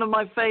one of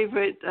my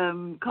favorite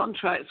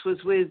contracts was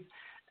with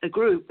a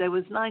group. There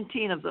was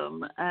 19 of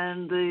them,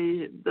 and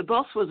the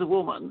boss was a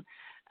woman,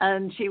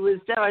 and she was,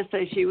 dare I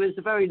say, she was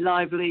a very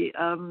lively,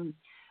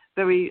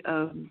 very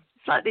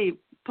slightly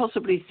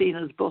possibly seen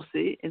as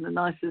bossy in the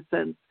nicest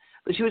sense,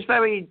 but she was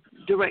very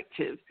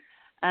directive.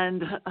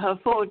 And her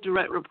 4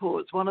 direct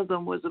reports, one of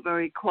them was a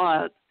very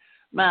quiet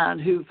man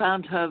who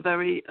found her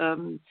very,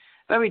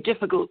 very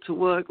difficult to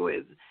work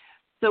with.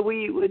 So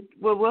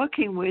were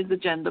working with the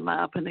gender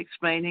map and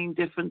explaining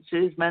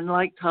differences. Men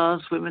like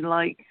tasks, women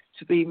like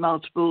to be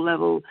multiple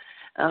level,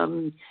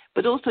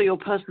 but also your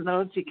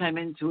personality came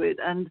into it.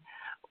 And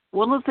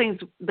one of the things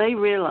they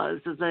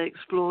realized as they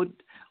explored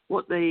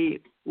what they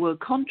were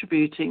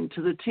contributing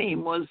to the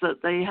team was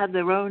that they had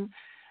their own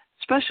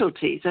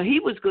specialty. So he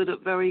was good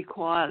at very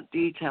quiet,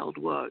 detailed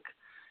work.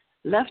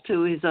 Left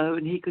to his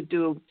own, he could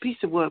do a piece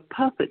of work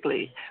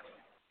perfectly.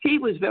 He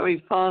was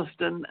very fast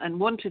and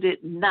wanted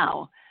it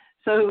now.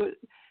 So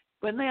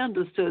when they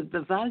understood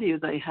the value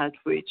they had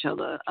for each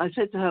other, I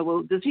said to her,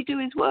 well, does he do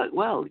his work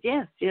well?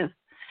 Yes.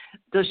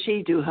 Does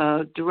she do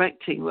her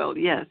directing well?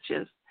 Yes.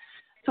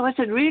 So I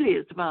said, really,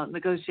 it's about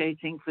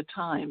negotiating for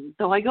time.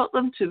 So I got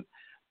them to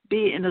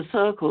be in a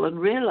circle and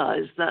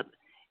realize that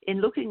in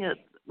looking at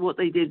what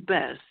they did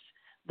best,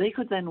 they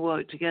could then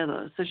work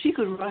together. So she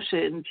could rush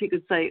it and she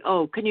could say,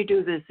 oh, can you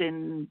do this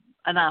in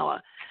an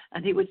hour?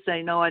 And he would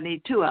say, no, I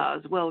need 2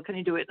 hours. Well, can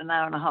you do it in an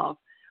hour and a half?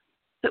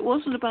 So it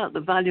wasn't about the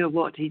value of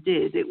what he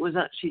did. It was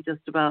actually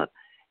just about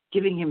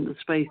giving him the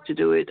space to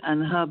do it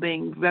and her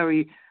being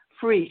very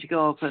free to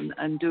go off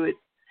and do it.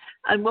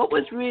 And what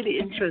was really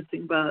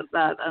interesting about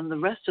that and the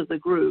rest of the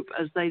group,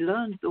 as they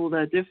learned all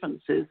their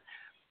differences,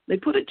 they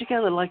put it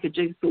together like a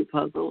jigsaw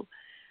puzzle.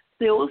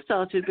 They all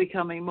started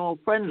becoming more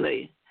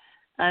friendly.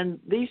 And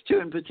these 2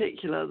 in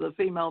particular, the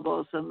female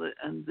boss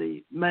and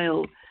the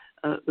male,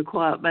 the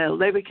quiet male,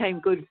 they became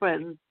good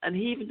friends. And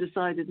he even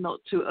decided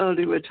not to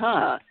early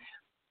retire.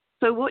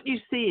 So what you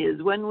see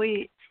is when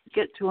we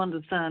get to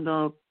understand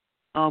our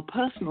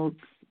personal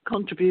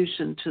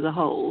contribution to the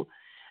whole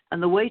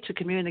and the way to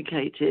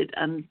communicate it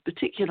and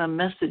particular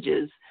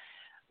messages,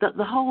 that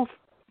the whole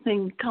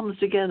thing comes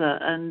together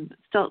and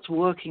starts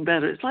working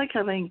better. It's like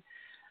having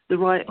the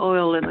right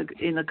oil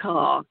in a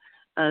car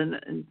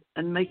and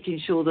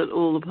making sure that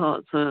all the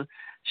parts are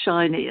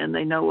shiny and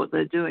they know what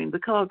they're doing. The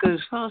car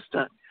goes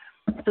faster.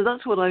 So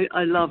that's what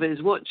I love,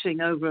 is watching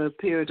over a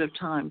period of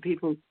time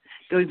people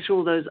going through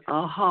all those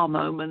aha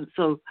moments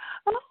of,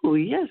 oh,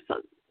 yes,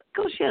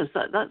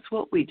 that's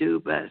what we do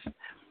best.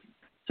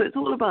 So it's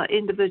all about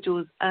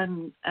individuals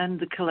and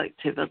the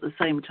collective at the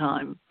same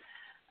time.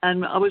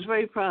 And I was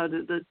very proud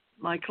that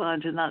my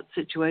client in that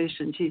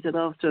situation, she said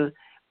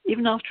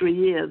even after a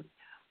year,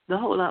 the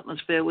whole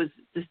atmosphere was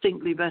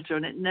distinctly better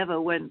and it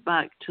never went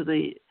back to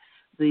the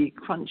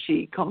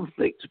crunchy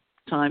conflict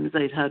times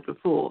they'd had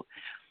before.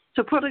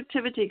 So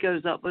productivity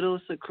goes up, but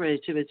also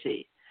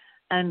creativity.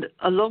 And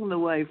along the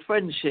way,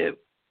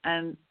 friendship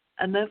and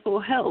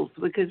therefore health,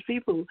 because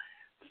people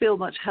feel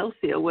much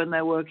healthier when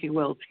they're working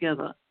well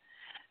together.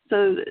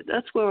 So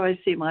that's where I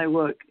see my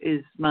work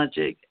is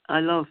magic. I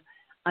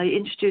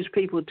introduce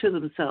people to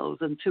themselves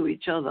and to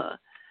each other.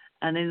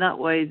 And in that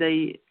way,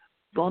 they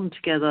bond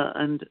together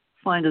and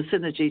find a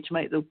synergy to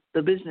make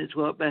the business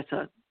work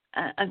better.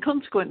 And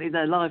consequently,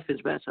 their life is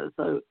better.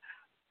 So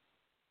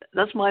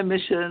that's my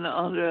mission,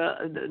 Andrea.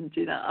 And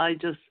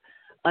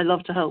I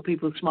love to help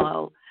people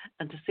smile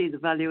and to see the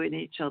value in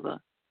each other.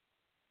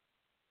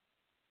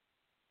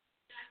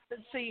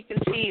 So you can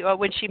see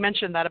when she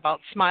mentioned that about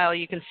smile,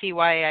 you can see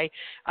why I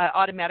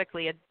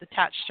automatically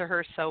attached to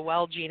her so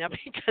well, Gina,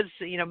 because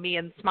me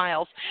and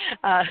smiles,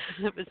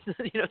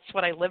 it's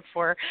what I live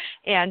for,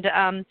 and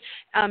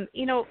I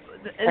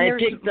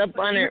picked up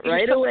on it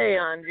right away,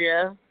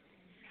 Andrea.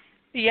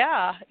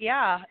 Yeah.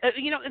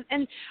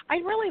 And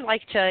I'd really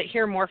like to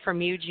hear more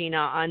from you, Gina,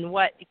 on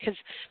because,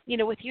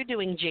 with you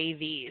doing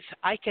JVs,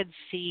 I could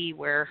see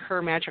where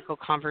her magical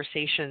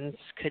conversations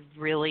could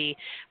really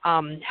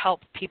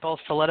help people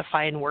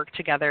solidify and work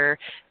together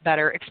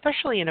better,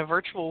 especially in a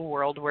virtual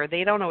world where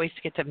they don't always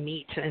get to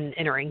meet and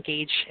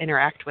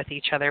interact with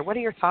each other. What are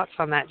your thoughts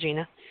on that,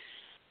 Gina?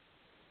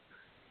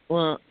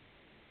 Well,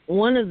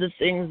 one of the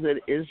things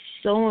that is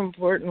so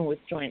important with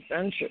joint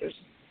ventures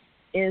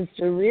is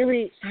to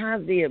really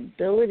have the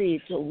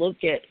ability to look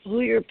at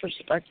who your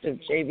prospective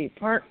JV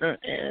partner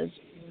is,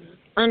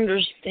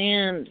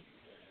 understand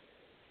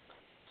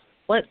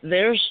what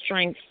their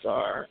strengths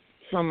are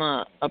from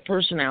a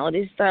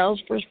personality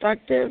styles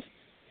perspective,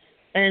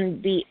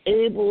 and be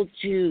able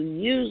to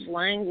use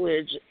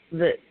language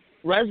that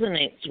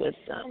resonates with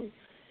them.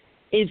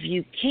 If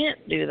you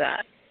can't do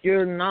that,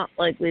 you're not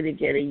likely to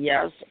get a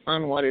yes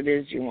on what it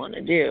is you want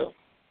to do.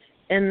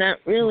 And that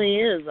really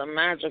is a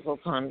magical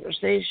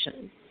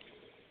conversation.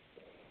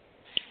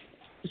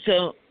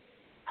 So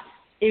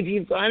if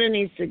you've got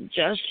any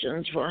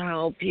suggestions for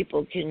how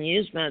people can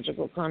use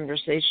magical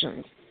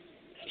conversations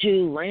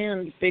to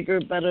land bigger,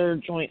 better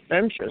joint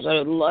ventures, I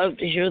would love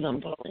to hear them,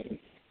 Pauline.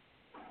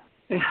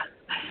 Yeah.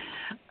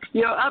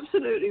 You're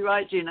absolutely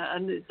right, Gina,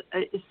 and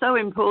it's so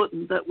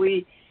important that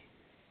we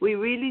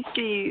really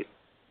see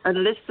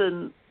and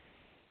listen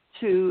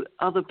to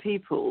other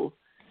people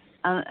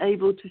and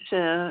able to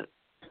share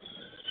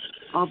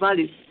our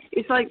values.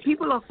 It's like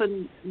people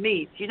often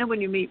meet, when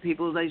you meet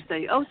people, they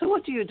say, oh, so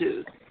what do you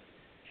do?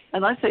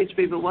 And I say to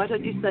people, why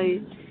don't you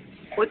say,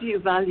 what do you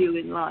value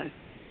in life?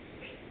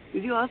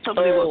 If you ask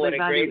somebody what they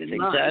value in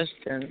life,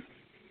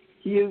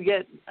 you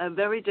get a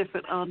very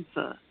different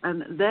answer.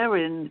 And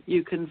therein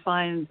you can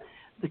find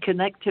the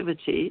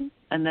connectivity,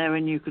 and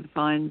therein you can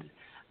find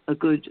a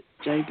good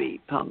JB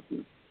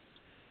partner.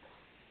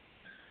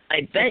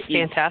 I bet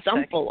you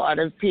stump a lot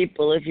of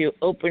people if you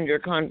opened your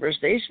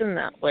conversation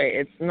that way.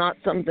 It's not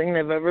something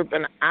they've ever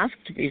been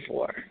asked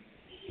before.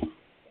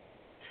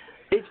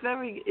 It's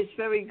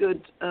very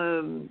good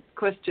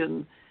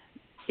question,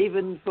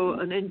 even for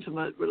an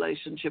intimate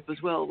relationship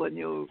as well, when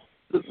you're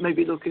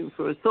maybe looking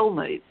for a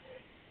soulmate,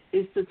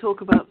 is to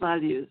talk about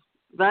values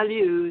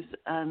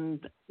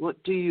and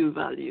what do you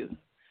value?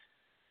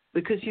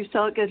 Because you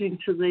start getting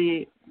to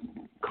the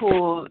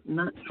core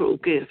natural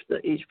gift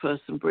that each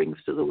person brings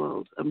to the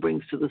world and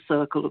brings to the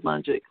circle of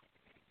magic.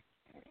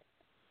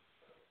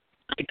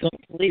 I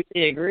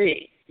completely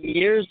agree.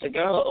 Years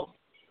ago,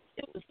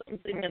 it was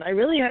something that I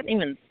really hadn't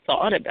even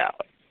thought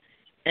about.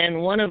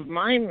 And one of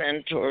my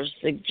mentors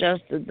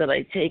suggested that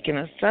I take an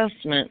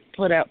assessment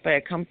put out by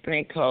a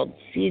company called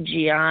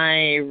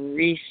CGI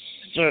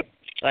Research,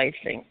 I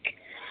think.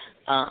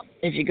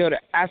 If you go to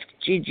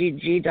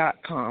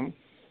askggg.com/V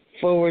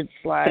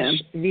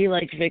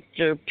like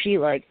Victor, P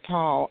like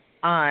Paul,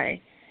 I,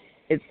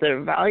 it's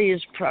their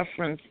values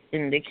preference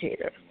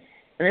indicator.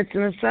 And it's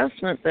an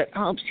assessment that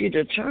helps you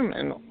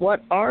determine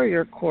what are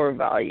your core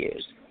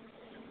values.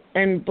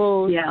 And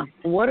both,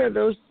 what are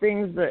those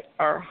things that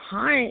are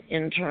high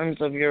in terms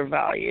of your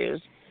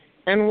values,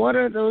 and what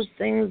are those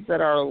things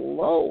that are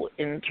low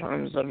in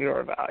terms of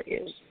your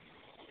values?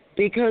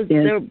 Because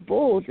they're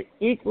both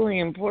equally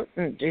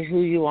important to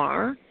who you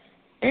are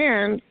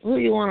and who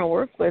you want to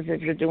work with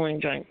if you're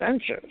doing joint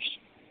ventures.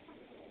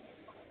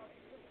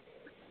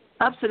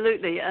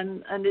 Absolutely,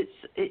 and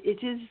it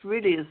is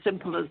really as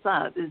simple as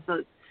that, is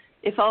that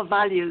if our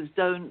values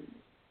don't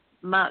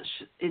match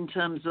in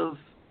terms of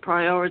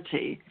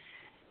priority,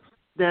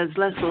 there's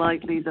less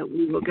likely that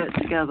we will get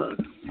together.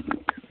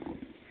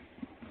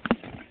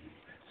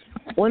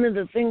 One of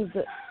the things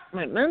that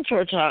my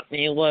mentor taught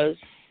me was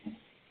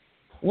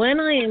when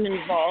I am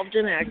involved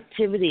in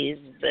activities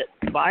that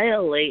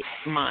violate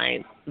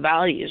my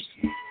values,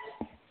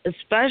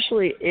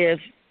 especially if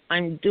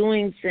I'm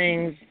doing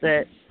things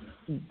that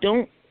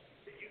don't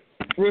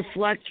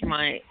reflect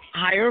my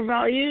higher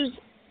values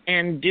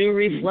and do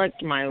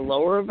reflect my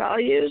lower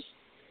values,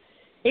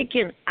 it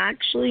can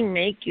actually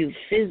make you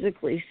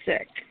physically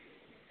sick.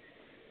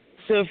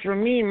 So for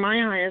me, my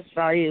highest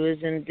value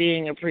is in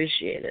being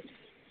appreciated.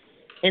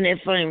 And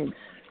if I'm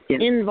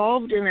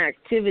involved in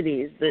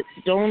activities that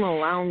don't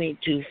allow me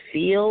to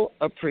feel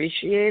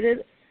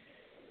appreciated,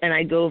 and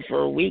I go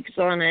for weeks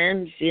on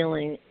end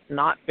feeling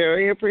not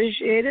very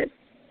appreciated,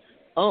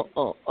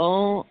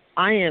 I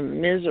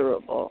am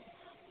miserable.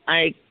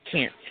 I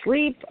can't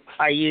sleep.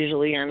 I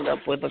usually end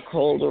up with a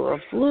cold or a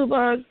flu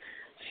bug.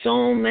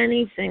 So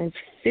many things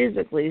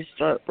physically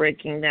start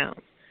breaking down.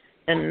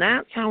 And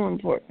that's how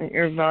important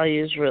your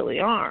values really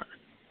are.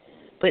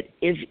 But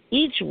if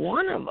each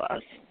one of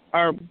us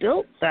are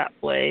built that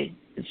way,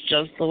 it's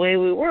just the way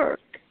we work.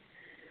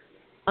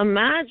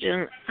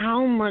 Imagine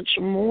how much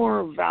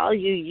more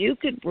value you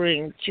could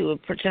bring to a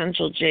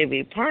potential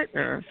JV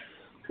partner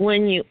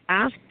when you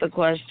ask the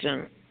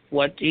question,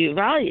 what do you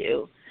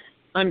value?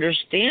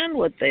 Understand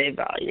what they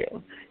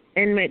value,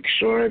 and make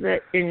sure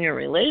that in your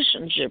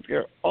relationship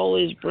you're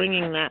always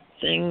bringing that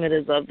thing that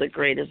is of the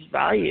greatest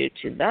value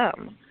to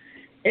them.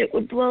 It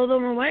would blow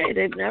them away.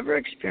 They've never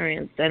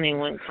experienced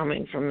anyone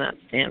coming from that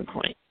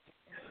standpoint,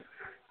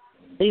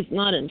 at least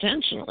not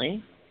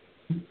intentionally.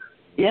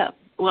 Yeah,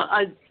 well,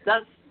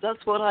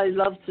 that's what I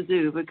love to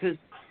do, because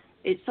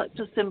it's such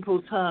a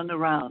simple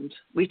turnaround.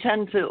 We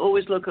tend to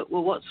always look at,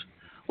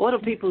 what are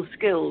people's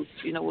skills?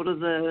 What are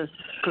the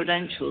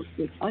credentials?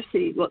 I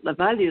see what the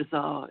values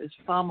are is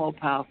far more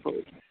powerful.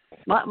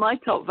 My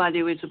top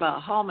value is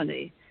about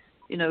harmony.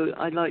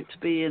 I like to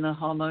be in a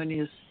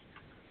harmonious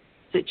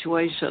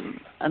situation,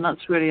 and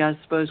that's really, I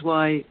suppose,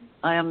 why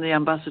I am the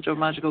ambassador of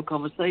Magical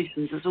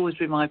Conversations. It's always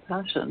been my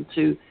passion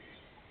to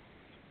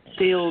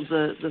feel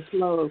the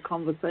flow of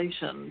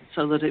conversation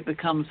so that it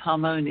becomes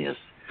harmonious.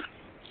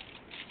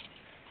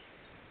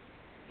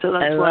 So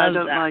that's why I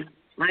don't like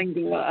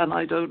anger, and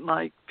I don't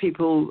like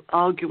people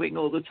arguing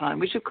all the time,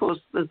 which, of course,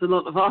 there's a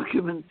lot of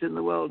arguments in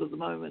the world at the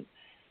moment.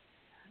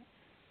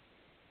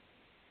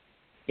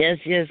 Yes.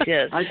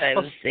 I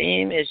have the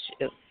same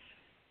issue.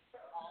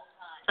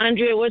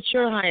 Andrea, what's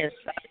your highest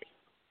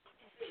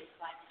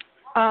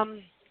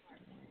value?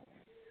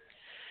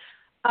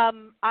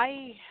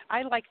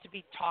 I like to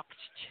be talked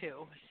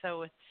to,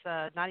 so it's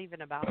not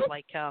even about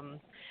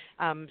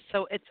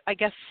so it's, I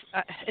guess,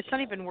 it's not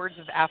even words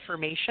of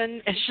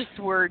affirmation. It's just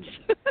words.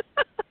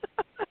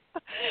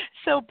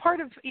 So part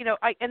of,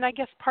 I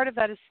guess part of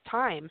that is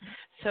time.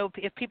 So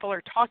if people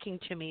are talking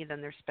to me, then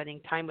they're spending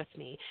time with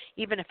me.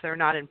 Even if they're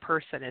not in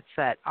person, it's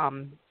that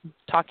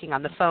talking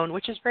on the phone,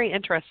 which is very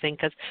interesting,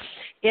 because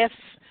if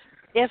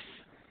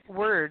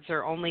words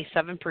are only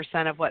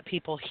 7% of what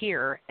people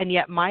hear, and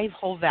yet my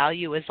whole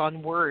value is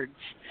on words,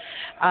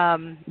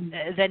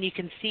 then you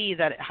can see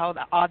that how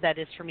odd that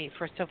is for me.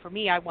 So for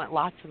me, I want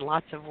lots and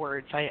lots of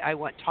words. I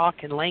want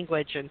talk and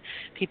language and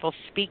people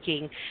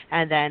speaking,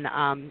 and then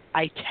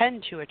I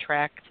tend to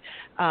attract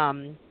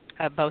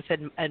both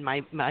in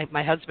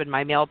my husband,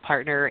 my male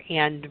partner,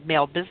 and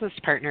male business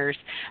partners,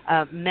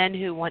 men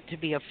who want to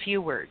be a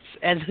few words,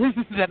 and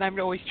then I'm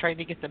always trying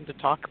to get them to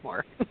talk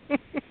more.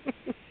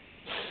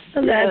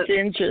 Well, that's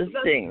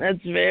interesting.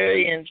 That's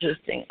very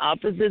interesting.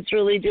 Opposites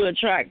really do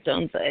attract,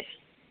 don't they?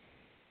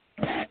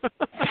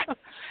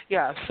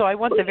 Yeah, so I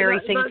want the very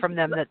thing from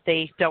them that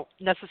they don't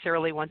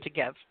necessarily want to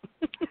give.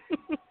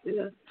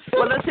 Yeah.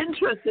 Well, that's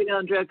interesting,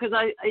 Andrea, because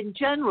in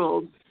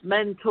general,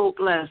 men talk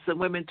less and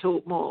women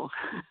talk more,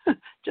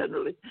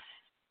 generally.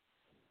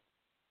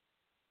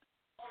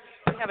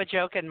 We have a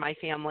joke in my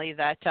family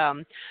that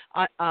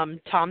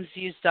Tom's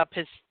used up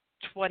his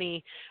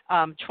 20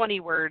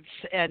 words,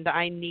 and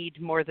I need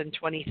more than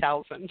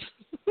 20,000.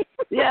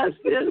 Yes.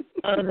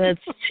 Oh, that's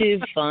too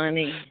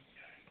funny.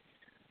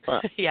 Well,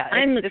 yeah,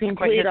 I'm the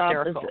complete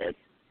opposite.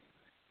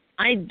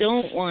 I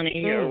don't want to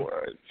hear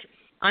words.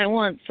 I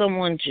want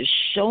someone to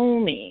show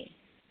me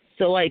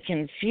so I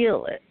can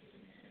feel it.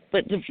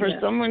 But for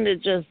someone to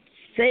just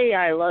say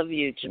I love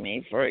you to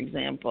me, for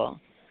example,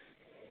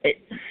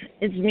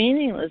 it's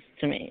meaningless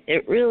to me.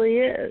 It really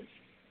is.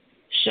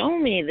 Show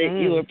me that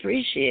you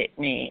appreciate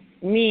me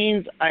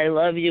means I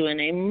love you in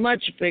a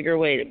much bigger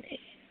way to me.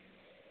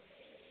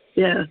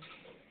 Yeah.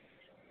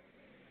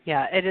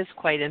 Yeah, it is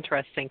quite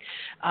interesting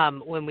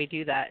when we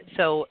do that.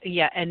 So,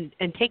 yeah, and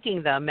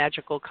taking the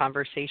magical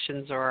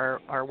conversations or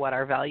what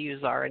our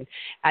values are and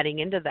adding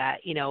into that,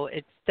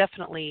 it's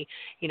definitely,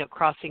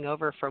 crossing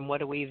over from what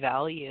do we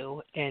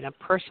value in a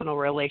personal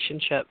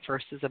relationship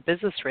versus a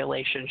business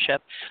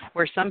relationship,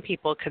 where some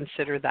people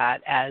consider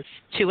that as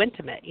too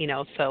intimate,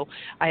 So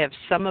I have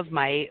some of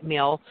my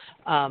male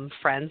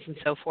friends and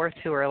so forth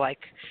who are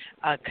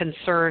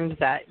concerned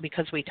that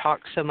because we talk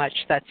so much,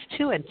 that's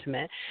too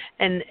intimate.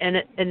 And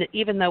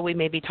even though we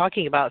may be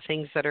talking about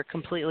things that are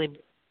completely,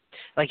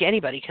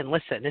 anybody can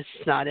listen, it's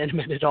not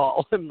intimate at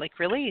all. I'm like,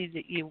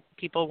 really? You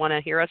people want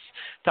to hear us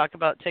talk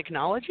about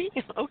technology?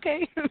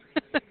 Okay.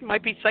 It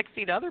might be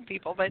sexy to other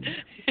people, but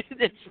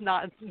it's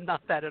not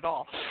that at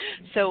all.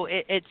 So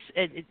it's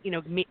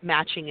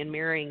matching and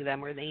mirroring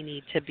them where they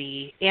need to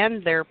be,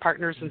 and their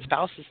partners and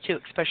spouses too,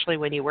 especially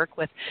when you work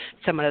with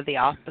someone of the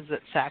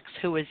opposite sex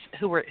who is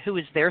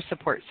their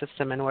support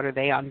system and what are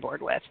they on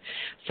board with.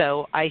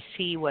 So I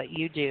see what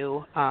you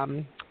do,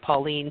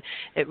 Pauline.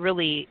 It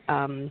really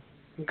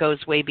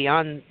goes way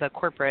beyond the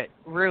corporate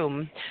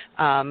room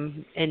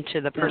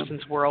into the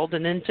person's world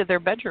and into their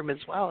bedroom as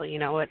well,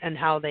 and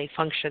how they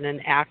function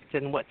and act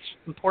and what's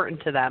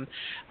important to them.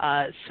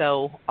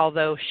 So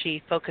although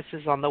she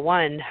focuses on the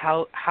one,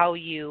 how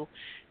you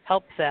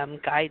help them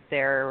guide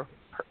their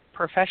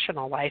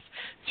professional life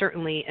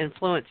certainly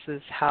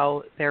influences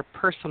how their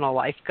personal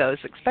life goes,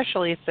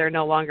 especially if they're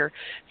no longer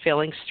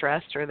feeling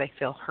stressed or they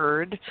feel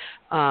heard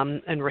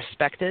and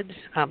respected,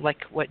 like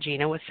what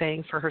Gina was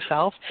saying for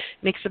herself.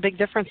 Makes a big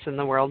difference in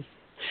the world.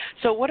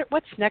 So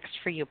what's next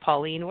for you,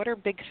 Pauline? What are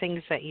big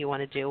things that you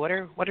want to do? What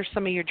are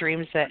some of your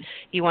dreams that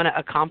you want to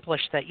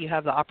accomplish that you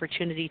have the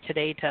opportunity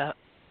today to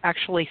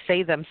actually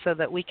say them so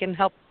that we can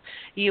help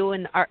you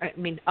and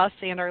us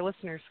and our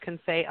listeners can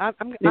say, I'm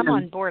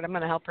on board. I'm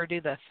going to help her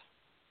do this.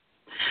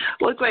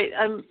 Well, great.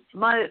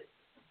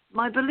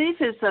 My belief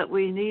is that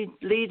we need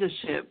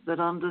leadership that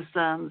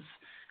understands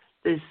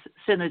this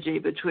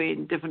synergy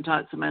between different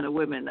types of men and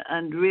women,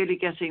 and really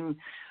getting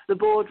the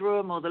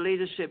boardroom or the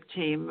leadership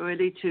team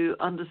really to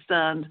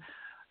understand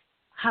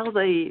how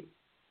they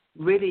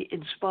really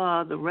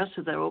inspire the rest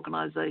of their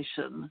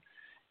organization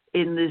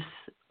in this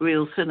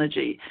real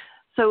synergy.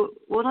 So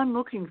what I'm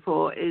looking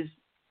for is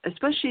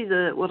especially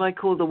what I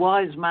call the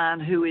wise man,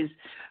 who is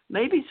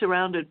maybe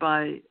surrounded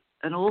by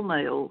an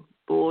all-male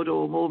board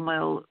or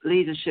all-male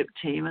leadership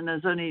team, and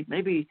there's only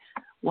maybe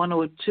one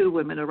or two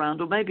women around,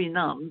 or maybe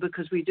none,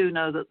 because we do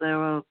know that there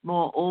are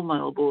more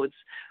all-male boards.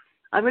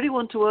 I really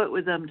want to work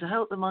with them to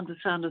help them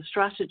understand a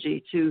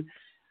strategy to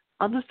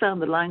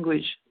understand the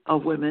language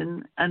of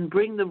women and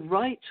bring the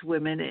right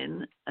women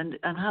in and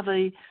have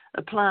a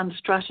planned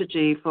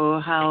strategy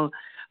for how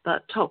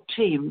that top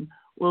team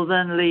will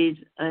then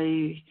lead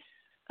an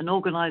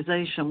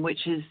organization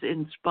which is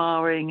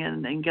inspiring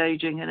and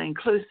engaging and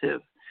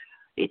inclusive.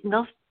 It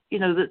must,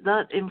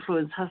 that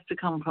influence has to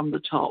come from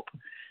the top.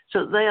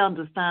 So that they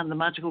understand the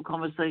magical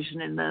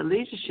conversation in their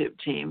leadership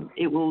team.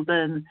 It will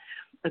then,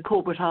 the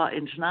Corporate Heart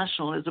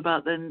International is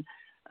about then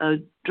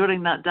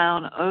drilling that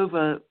down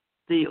over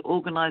the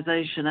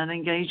organization and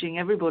engaging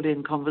everybody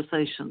in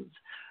conversations.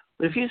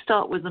 But if you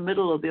start with the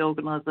middle of the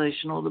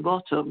organization or the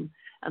bottom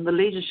and the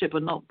leadership are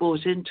not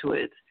bought into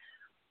it,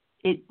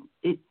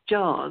 it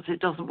jars,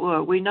 it doesn't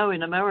work. We know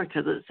in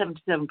America that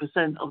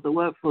 77% of the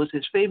workforce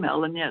is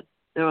female, and yet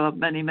there are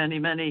many, many,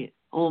 many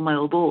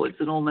all-male boards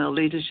and all-male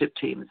leadership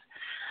teams.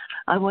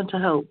 I want to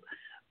help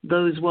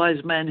those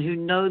wise men who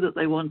know that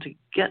they want to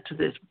get to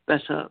this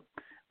better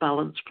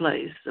balanced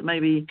place, and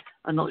maybe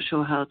are not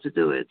sure how to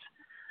do it.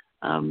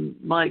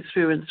 My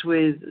experience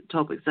with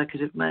top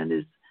executive men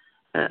is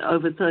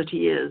over 30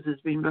 years has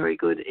been very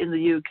good in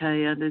the UK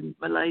and in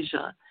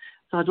Malaysia.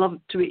 So I'd love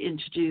to be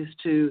introduced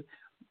to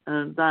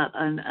that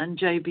and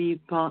JB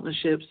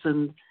partnerships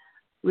and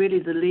really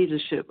the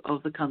leadership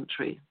of the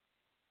country.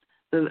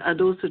 So,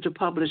 and also to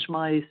publish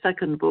my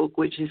second book,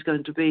 which is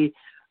going to be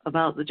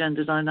about the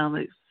gender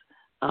dynamics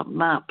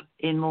map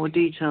in more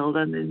detail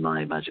than in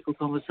my Magical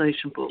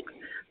Conversation book.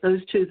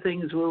 Those two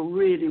things will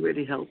really,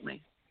 really help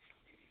me.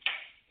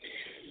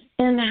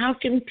 And how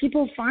can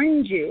people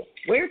find you?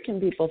 Where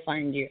can people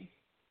find you?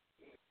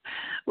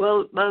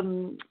 Well,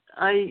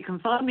 I can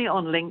find me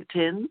on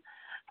LinkedIn,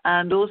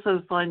 and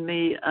also find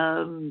me.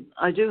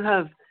 I do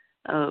have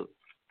a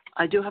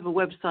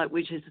website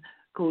which is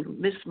called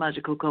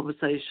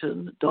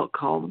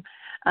MissMagicalConversation.com,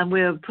 and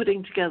we're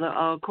putting together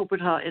our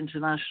Corporate Heart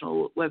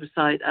International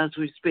website as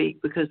we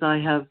speak, because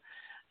I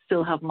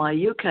still have my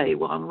UK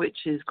one,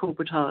 which is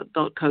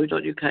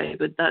corporateheart.co.uk,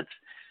 but that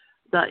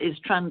is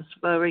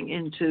transferring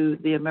into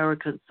the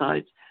American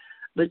site.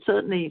 But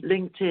certainly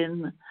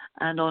LinkedIn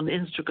and on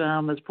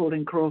Instagram as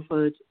Pauline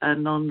Crawford,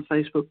 and on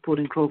Facebook,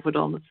 Pauline Crawford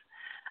Honors.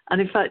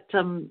 And in fact,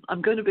 I'm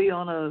going to be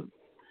on a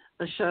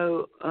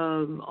show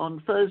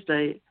on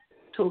Thursday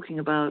talking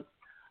about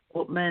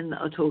what men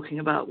are talking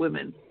about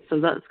women. So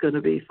that's going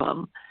to be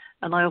fun.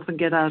 And I often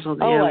get out on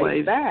the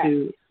airwaves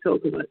to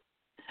talk about it.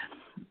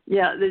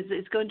 Yeah,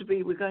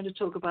 we're going to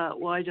talk about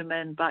why do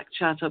men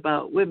backchat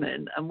about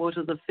women and what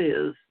are the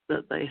fears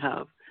that they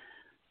have.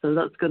 So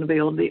that's going to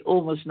be on the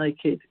Almost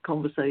Naked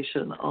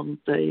Conversation on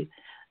day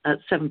at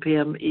 7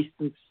 p.m.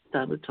 Eastern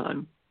Standard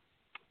Time.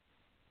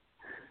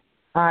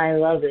 I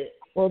love it.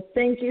 Well,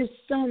 thank you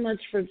so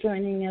much for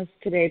joining us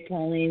today,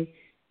 Pauline.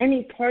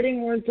 Any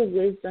parting words of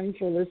wisdom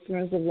for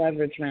listeners of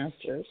Leverage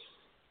Masters?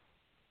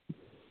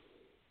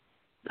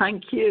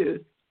 Thank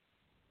you.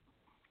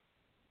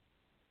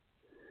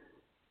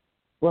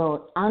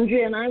 Well,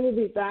 Andrea and I will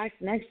be back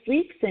next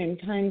week, same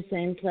time,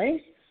 same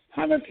place.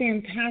 Have a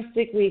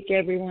fantastic week,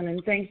 everyone,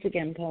 and thanks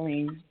again,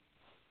 Pauline.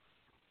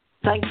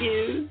 Thank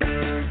you.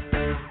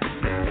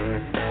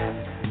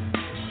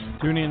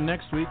 Tune in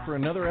next week for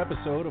another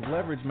episode of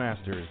Leverage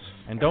Masters.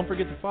 And don't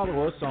forget to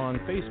follow us on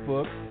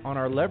Facebook on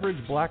our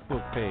Leverage Black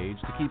Book page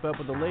to keep up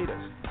with the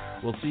latest.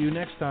 We'll see you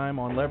next time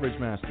on Leverage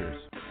Masters.